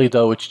 Ultimately,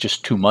 though, it's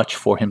just too much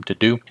for him to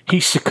do. He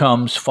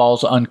succumbs,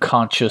 falls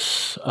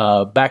unconscious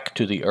back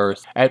to the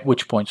earth, at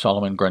which point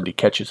Solomon Grundy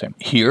catches him.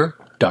 Here,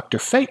 Dr.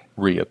 Fate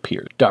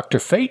reappears. Dr.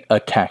 Fate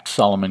attacks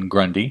Solomon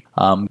Grundy.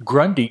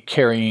 Grundy,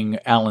 carrying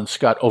Alan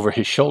Scott over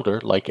his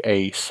shoulder like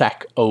a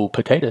sack o'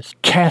 potatoes,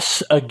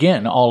 casts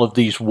again all of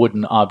these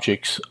wooden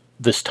objects,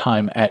 this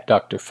time at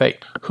Dr.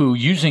 Fate, who,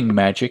 using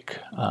magic,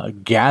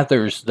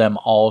 gathers them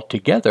all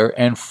together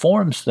and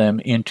forms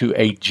them into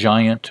a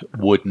giant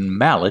wooden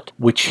mallet,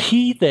 which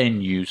he then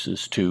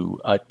uses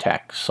to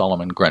attack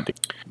Solomon Grundy.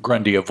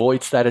 Grundy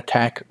avoids that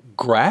attack,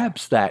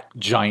 grabs that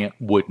giant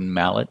wooden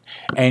mallet,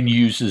 and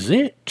uses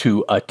it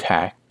to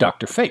attack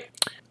Dr. Fate.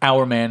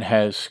 Our man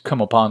has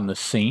come upon the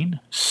scene,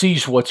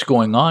 sees what's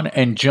going on,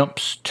 and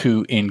jumps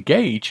to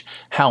engage.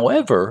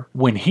 However,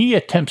 when he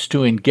attempts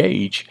to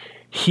engage,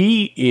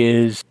 he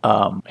is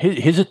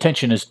his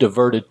attention is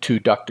diverted to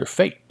Dr.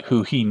 Fate,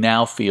 who he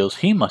now feels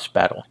he must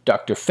battle.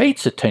 Dr.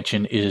 Fate's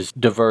attention is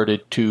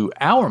diverted to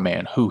our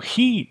man, who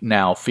he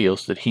now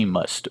feels that he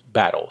must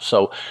battle.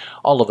 So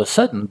all of a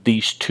sudden,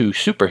 these two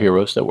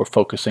superheroes that were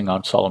focusing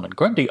on Solomon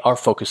Grundy are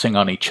focusing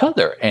on each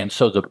other, and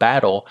so the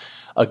battle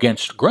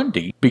against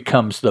Grundy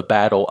becomes the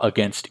battle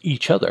against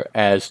each other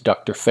as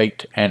Dr.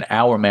 Fate and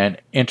our man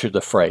enter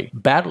the fray,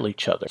 battle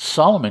each other.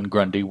 Solomon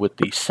Grundy, with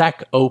the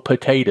sack o'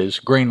 potatoes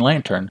Green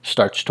Lantern,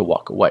 starts to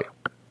walk away.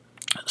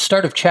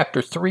 Start of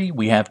chapter 3,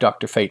 we have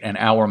Dr. Fate and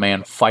our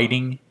man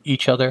fighting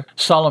each other.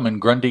 Solomon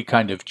Grundy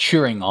kind of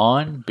cheering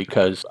on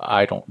because,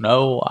 I don't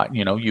know,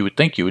 you would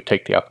think you would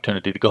take the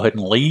opportunity to go ahead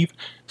and leave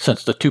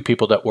since the two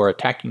people that were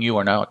attacking you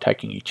are now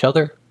attacking each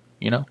other,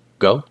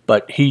 go.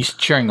 But he's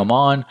cheering them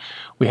on.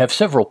 We have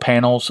several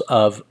panels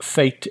of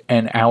Fate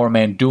and our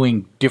man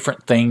doing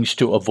different things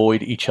to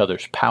avoid each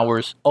other's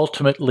powers.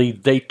 Ultimately,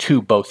 they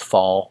too both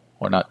fall,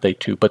 or not they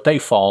too, but they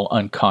fall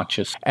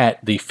unconscious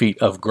at the feet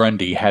of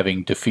Grundy,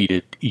 having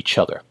defeated each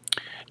other.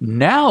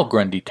 Now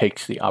Grundy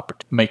takes the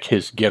opportunity to make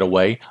his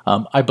getaway.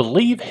 I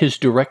believe his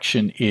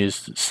direction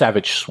is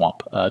Savage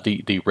Swamp,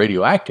 the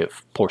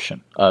radioactive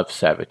portion of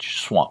Savage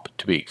Swamp,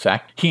 to be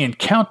exact. He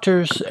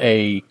encounters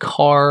a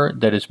car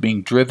that is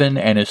being driven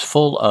and is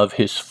full of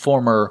his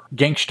former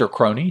gangster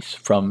cronies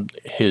from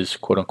his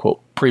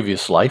quote-unquote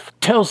previous life,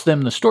 tells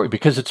them the story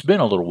because it's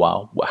been a little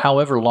while.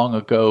 However long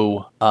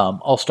ago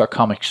All-Star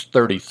Comics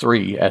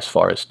 33, as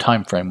far as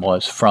time frame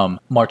was,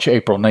 from March,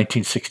 April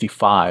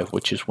 1965,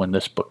 which is when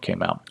this book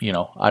came out.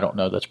 I don't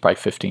know, that's probably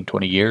 15,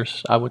 20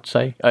 years, I would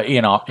say,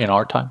 in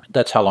our time.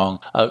 That's how long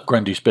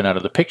Grundy's been out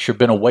of the picture,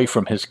 been away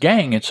from his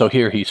gang, and so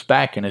here he's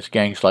back, and his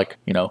gang's like,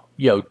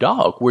 Yo,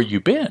 dog, where you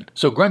been?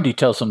 So Grundy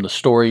tells him the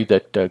story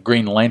that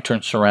Green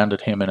Lantern surrounded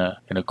him in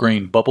a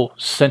green bubble,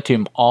 sent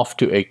him off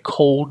to a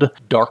cold,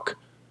 dark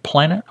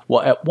planet.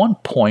 Well, at one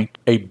point,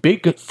 a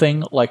big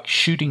thing like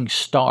shooting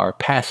star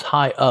pass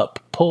high up,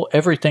 pull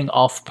everything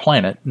off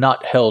planet,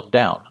 not held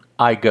down.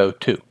 I go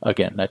too.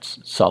 Again, that's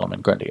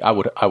Solomon Grundy. I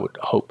would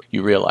hope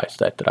you realize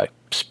that I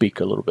speak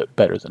a little bit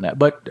better than that.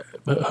 But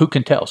who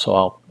can tell? So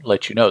I'll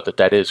let you know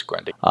that is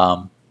Grundy.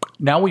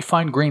 Now we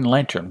find Green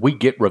Lantern. We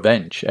get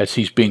revenge as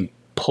he's being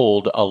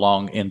pulled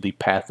along in the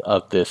path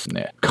of this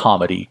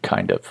comedy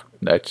kind of,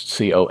 that's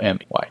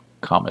C-O-M-Y,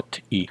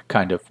 comet-y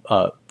kind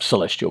of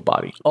celestial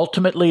body.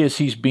 Ultimately, as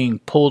he's being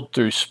pulled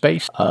through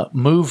space,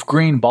 move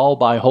green ball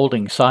by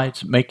holding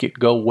sides, make it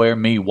go where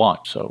me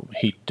want. So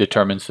he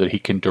determines that he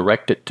can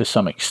direct it to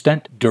some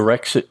extent,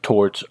 directs it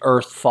towards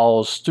Earth,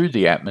 falls through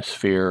the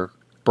atmosphere,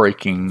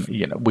 breaking,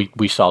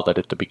 we saw that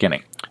at the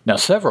beginning. Now,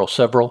 several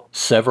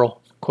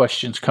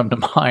questions come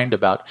to mind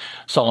about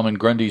Solomon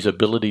Grundy's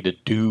ability to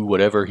do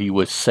whatever he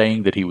was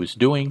saying that he was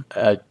doing.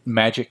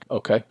 Magic,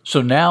 okay.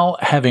 So now,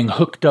 having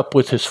hooked up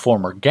with his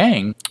former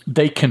gang,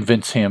 they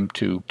convince him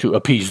to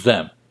appease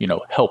them,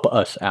 help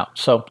us out.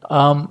 So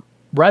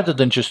rather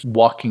than just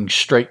walking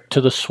straight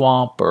to the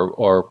swamp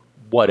or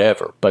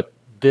whatever, but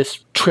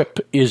this trip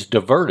is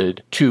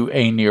diverted to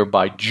a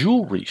nearby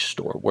jewelry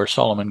store where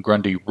Solomon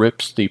Grundy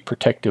rips the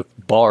protective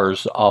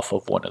bars off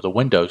of one of the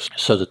windows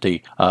so that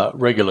the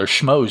regular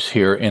schmoes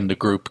here in the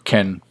group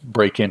can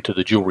break into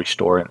the jewelry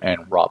store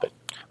and rob it.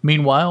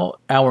 Meanwhile,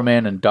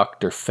 Hourman and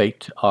Dr.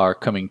 Fate are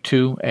coming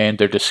to, and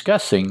they're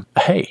discussing,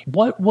 hey,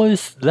 what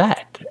was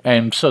that?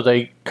 And so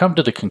they come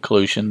to the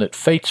conclusion that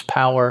Fate's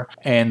power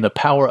and the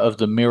power of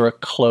the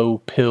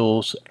Miraclo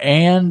pills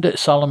and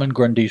Solomon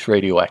Grundy's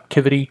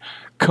radioactivity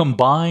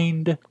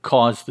combined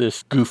caused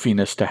this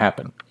goofiness to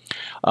happen.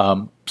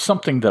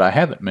 Something that I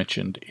haven't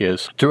mentioned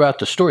is throughout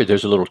the story,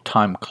 there's a little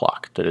time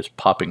clock that is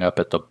popping up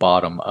at the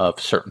bottom of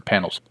certain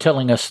panels,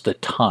 telling us the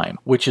time,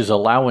 which is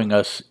allowing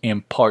us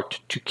in part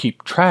to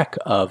keep track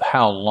of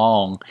how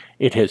long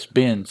it has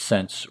been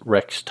since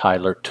Rex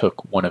Tyler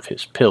took one of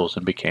his pills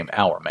and became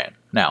Hourman.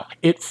 Now,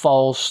 it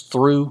falls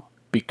through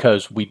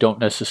because we don't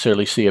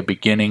necessarily see a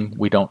beginning,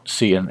 we don't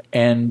see an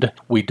end,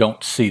 we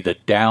don't see the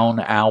down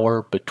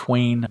hour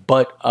between,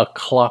 but a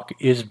clock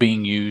is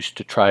being used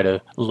to try to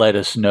let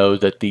us know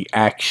that the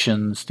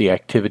actions, the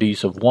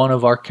activities of one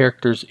of our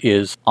characters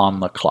is on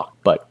the clock.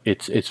 But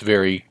it's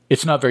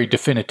not very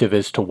definitive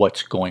as to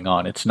what's going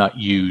on. It's not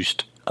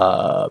used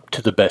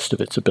to the best of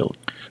its ability.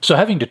 So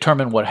having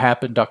determined what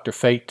happened, Dr.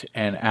 Fate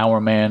and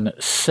Hourman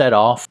set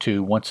off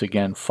to once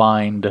again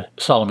find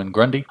Solomon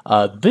Grundy.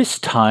 This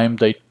time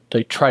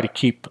they try to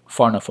keep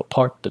far enough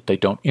apart that they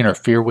don't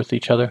interfere with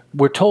each other.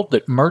 We're told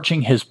that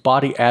merging his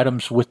body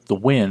atoms with the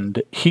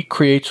wind he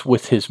creates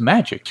with his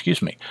magic,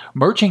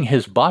 merging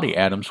his body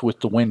atoms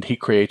with the wind he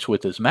creates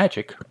with his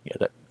magic,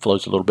 that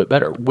flows a little bit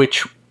better,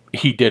 which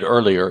he did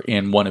earlier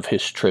in one of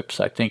his trips,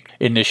 I think,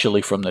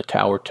 initially from the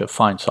tower to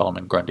find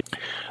Solomon Grundy.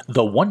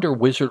 The Wonder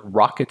Wizard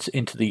rockets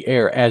into the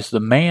air as the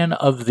man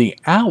of the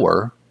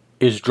hour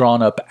is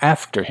drawn up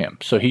after him.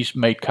 So he's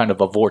made kind of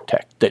a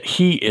vortex that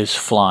he is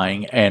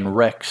flying and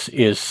Rex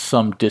is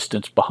some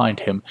distance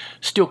behind him,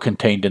 still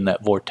contained in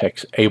that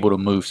vortex, able to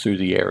move through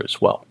the air as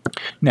well.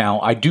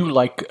 Now, I do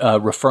like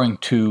referring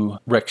to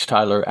Rex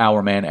Tyler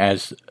Hourman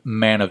as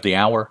Man of the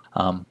Hour.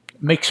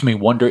 Makes me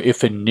wonder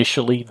if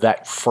initially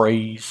that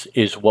phrase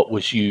is what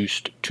was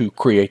used to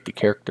create the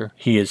character.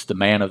 He is the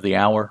man of the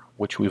hour,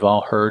 which we've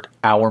all heard.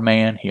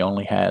 Hourman, he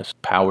only has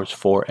powers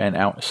for an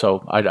hour.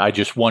 So I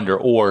just wonder,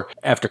 or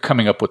after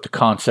coming up with the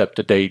concept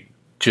that they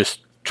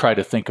just try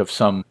to think of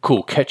some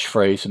cool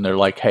catchphrase and they're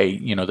like, hey,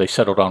 they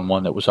settled on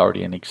one that was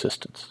already in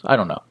existence. I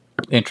don't know.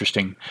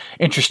 Interesting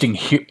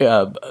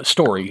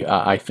story,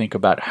 I think,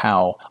 about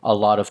how a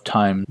lot of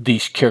time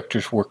these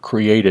characters were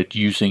created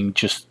using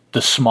just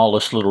the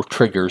smallest little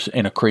triggers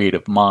in a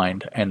creative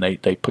mind, and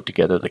they put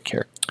together the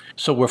character.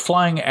 So we're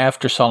flying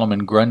after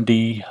Solomon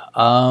Grundy.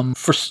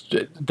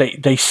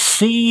 They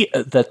see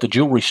that the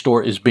jewelry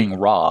store is being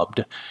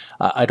robbed.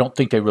 I don't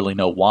think they really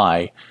know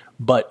why,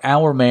 but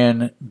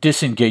Hourman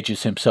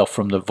disengages himself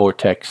from the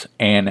vortex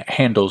and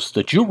handles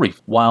the jewelry,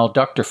 while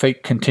Dr.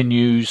 Fate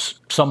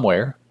continues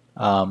somewhere,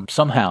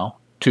 somehow,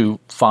 to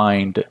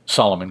find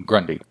Solomon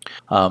Grundy.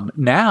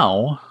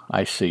 Now,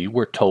 I see,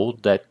 we're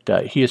told that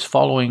he is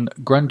following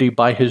Grundy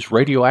by his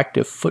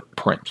radioactive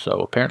footprint. So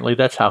apparently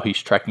that's how he's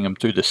tracking him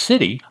through the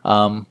city.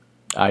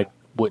 I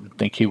wouldn't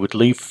think he would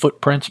leave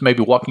footprints.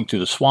 Maybe walking through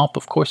the swamp,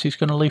 of course he's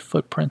going to leave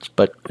footprints,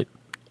 but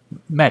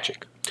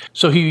magic.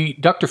 So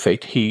Dr.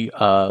 Fate,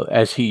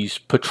 as he's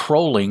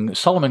patrolling,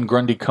 Solomon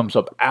Grundy comes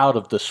up out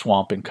of the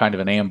swamp in kind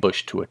of an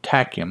ambush to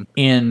attack him.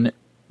 In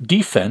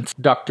defense,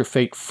 Dr.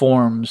 Fate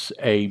forms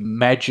a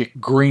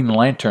magic Green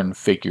Lantern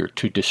figure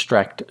to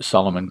distract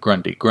Solomon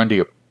Grundy. Grundy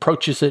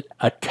approaches it,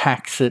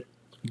 attacks it.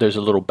 There's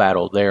a little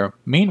battle there.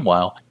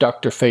 Meanwhile,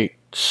 Dr. Fate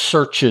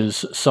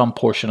searches some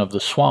portion of the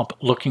swamp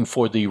looking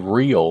for the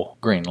real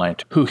Green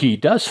Lantern, who he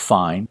does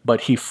find,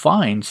 but he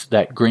finds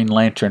that Green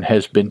Lantern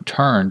has been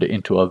turned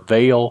into a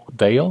very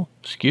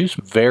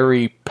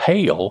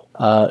pale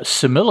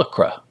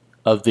simulacra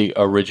of the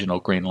original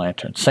Green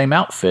Lantern. Same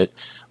outfit,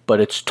 but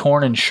it's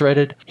torn and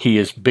shredded. He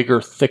is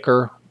bigger,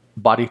 thicker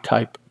body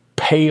type,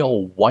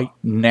 pale white,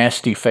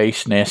 nasty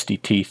face, nasty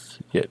teeth.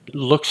 It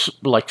looks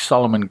like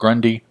Solomon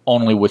Grundy,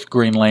 only with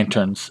Green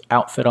Lantern's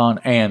outfit on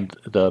and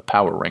the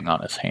power ring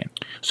on his hand.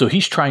 So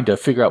he's trying to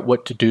figure out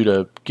what to do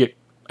to get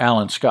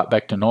Alan Scott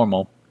back to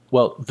normal.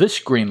 Well, this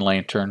Green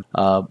Lantern,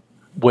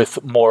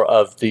 with more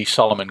of the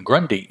Solomon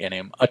Grundy in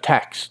him,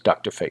 attacks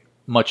Dr. Fate,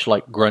 much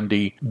like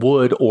Grundy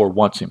would or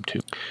wants him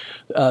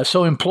to.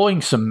 So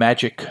employing some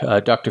magic,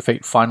 Dr.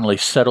 Fate finally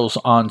settles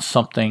on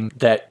something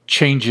that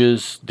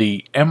changes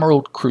the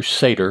Emerald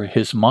Crusader.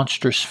 His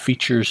monstrous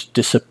features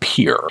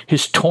disappear.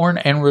 His torn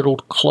and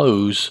riddled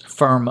clothes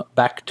firm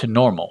back to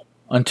normal.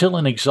 Until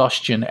in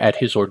exhaustion at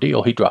his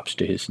ordeal, he drops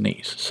to his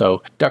knees.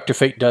 So Dr.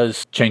 Fate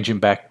does change him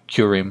back,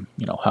 cure him,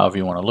 however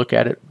you want to look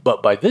at it.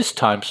 But by this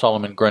time,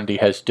 Solomon Grundy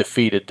has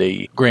defeated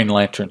the Green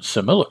Lantern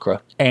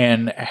Simulacra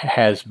and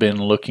has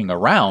been looking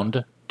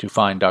around to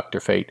find Dr.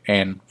 Fate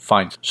and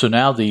finds. So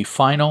now the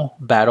final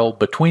battle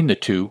between the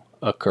two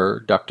occur,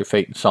 Dr.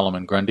 Fate and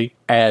Solomon Grundy.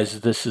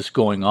 As this is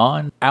going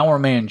on, Our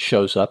Man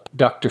shows up.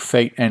 Dr.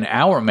 Fate and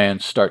Our Man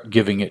start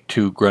giving it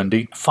to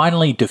Grundy,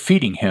 finally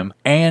defeating him,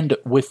 and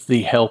with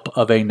the help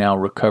of a now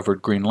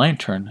recovered Green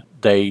Lantern,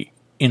 they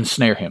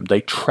ensnare him, they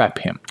trap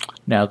him.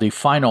 Now, the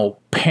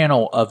final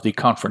panel of the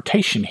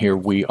confrontation here,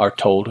 we are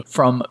told,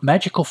 from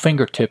magical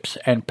fingertips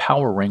and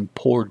power ring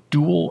pour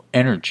dual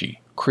energy,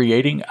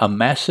 creating a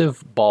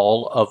massive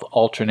ball of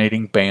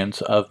alternating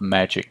bands of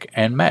magic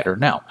and matter.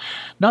 Now,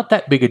 not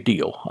that big a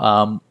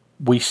deal.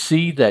 We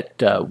see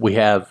that we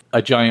have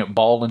a giant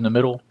ball in the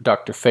middle,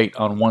 Dr. Fate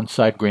on one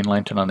side, Green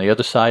Lantern on the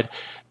other side.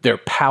 Their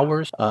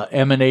powers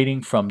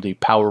emanating from the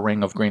power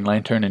ring of Green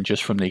Lantern and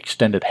just from the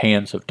extended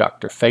hands of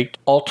Dr. Fate.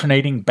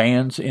 Alternating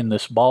bands in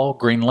this ball.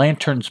 Green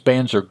Lantern's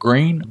bands are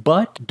green,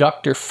 but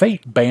Dr.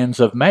 Fate bands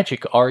of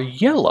magic are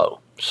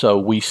yellow. So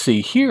we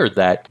see here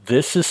that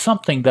this is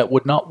something that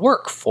would not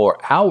work for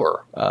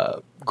our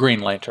Green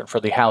Lantern, for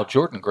the Hal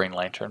Jordan Green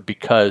Lantern,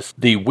 because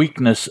the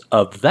weakness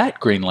of that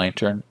Green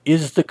Lantern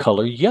is the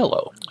color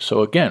yellow.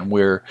 So again,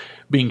 we're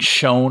being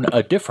shown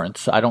a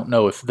difference. I don't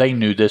know if they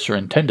knew this or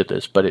intended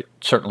this, but it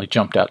certainly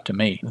jumped out to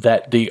me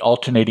that the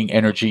alternating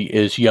energy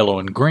is yellow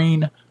and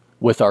green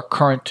with our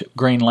current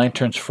Green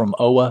Lanterns from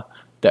OA.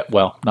 That,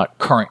 well, not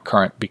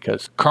current,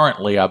 because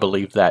currently I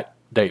believe that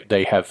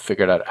they have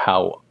figured out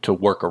how to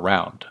work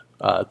around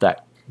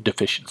that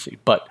deficiency.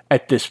 But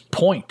at this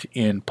point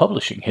in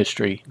publishing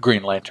history,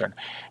 Green Lantern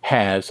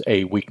has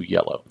a weak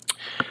yellow.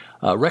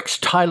 Rex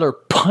Tyler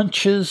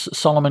punches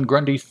Solomon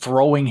Grundy,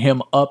 throwing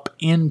him up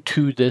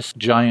into this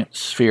giant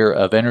sphere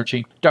of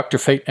energy. Dr.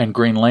 Fate and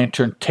Green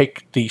Lantern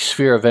take the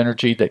sphere of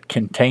energy that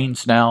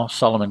contains now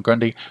Solomon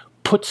Grundy,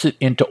 puts it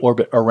into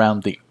orbit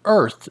around the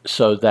Earth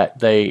so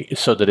that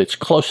it's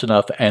close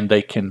enough and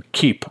they can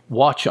keep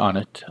watch on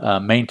it,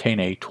 maintain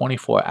a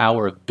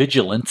 24-hour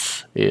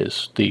vigilance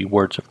is the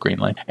words of Green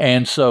Lantern.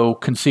 And so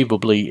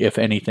conceivably, if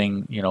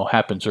anything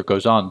happens or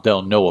goes on,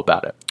 they'll know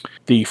about it.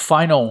 The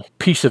final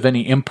piece of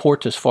any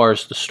import as far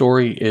as the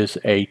story is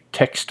a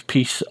text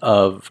piece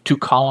of 2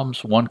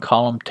 columns. One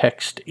column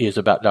text is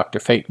about Dr.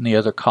 Fate and the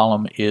other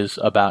column is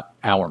about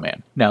Our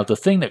Man. Now, the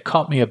thing that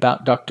caught me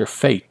about Dr.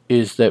 Fate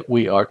is that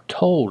we are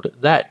told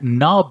that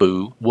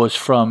Nabu was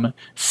from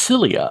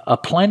Cilia, a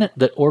planet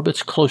that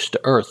orbits close to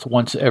Earth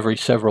once every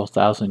several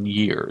thousand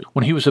years.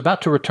 When he was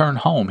about to return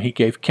home, he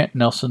gave Kent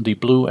Nelson the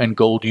blue and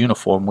gold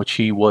uniform which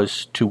he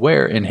was to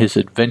wear in his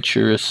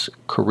adventurous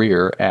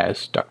career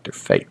as Dr.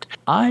 Fate.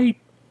 I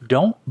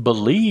don't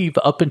believe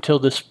up until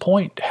this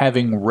point,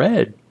 having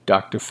read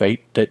Dr.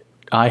 Fate, that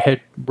I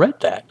had read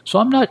that. So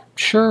I'm not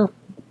sure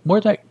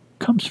where that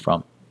comes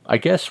from. I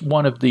guess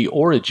one of the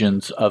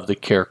origins of the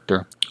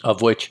character,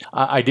 of which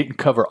I didn't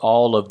cover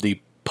all of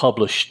the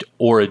published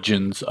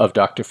origins of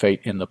Dr.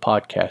 Fate in the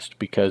podcast,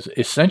 because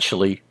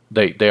essentially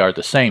they are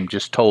the same,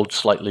 just told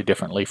slightly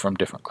differently from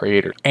different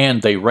creators.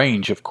 And they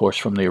range, of course,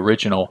 from the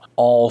original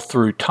all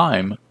through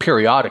time.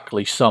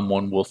 Periodically,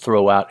 someone will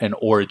throw out an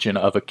origin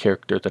of a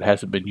character that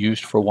hasn't been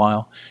used for a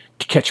while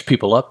to catch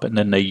people up, and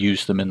then they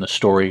use them in the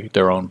story,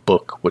 their own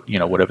book,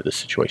 whatever the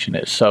situation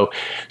is. So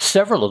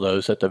several of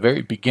those at the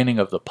very beginning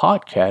of the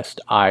podcast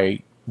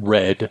I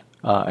read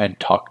and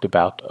talked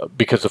about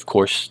because, of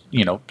course,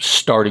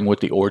 starting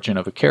with the origin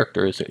of a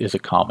character is a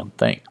common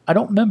thing. I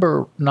don't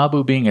remember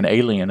Nabu being an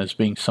alien as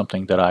being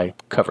something that I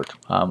covered.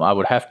 I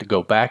would have to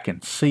go back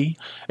and see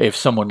if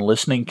someone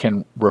listening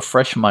can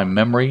refresh my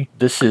memory.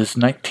 This is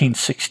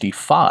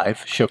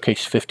 1965,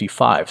 Showcase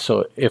 55.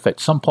 So if at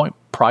some point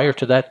prior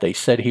to that they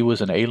said he was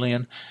an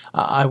alien,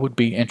 I would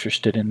be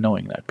interested in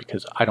knowing that,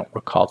 because I don't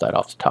recall that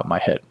off the top of my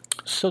head.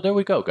 So there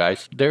we go,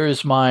 guys. There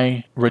is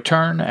my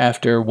return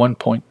after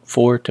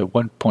 1.4 to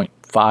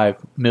 1.5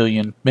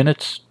 million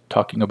minutes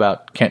talking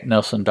about Kent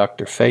Nelson,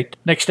 Dr. Fate.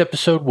 Next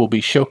episode will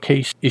be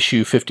Showcase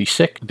issue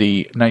 56,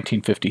 the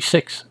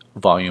 1956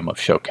 volume of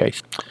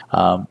Showcase.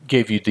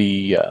 Gave you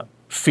the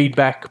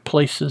feedback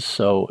places,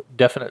 so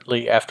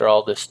definitely after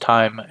all this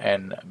time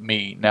and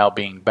me now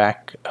being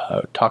back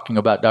talking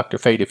about Dr.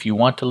 Fate, if you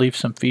want to leave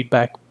some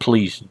feedback,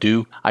 please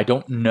do. I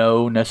don't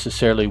know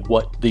necessarily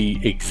what the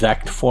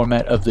exact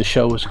format of the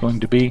show is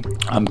going to be.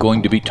 I'm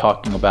going to be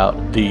talking about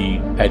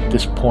at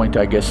this point,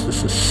 I guess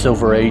this is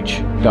Silver Age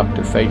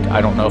Dr. Fate.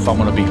 I don't know if I'm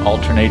going to be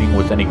alternating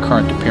with any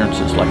current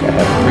appearances like I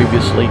have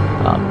previously.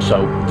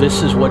 So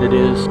this is what it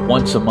is.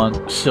 Once a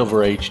month,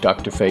 Silver Age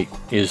Dr. Fate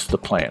is the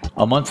plan.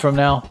 A month from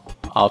now,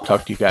 I'll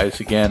talk to you guys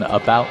again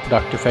about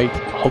Dr. Fate.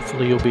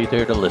 Hopefully you'll be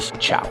there to listen.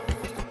 Ciao.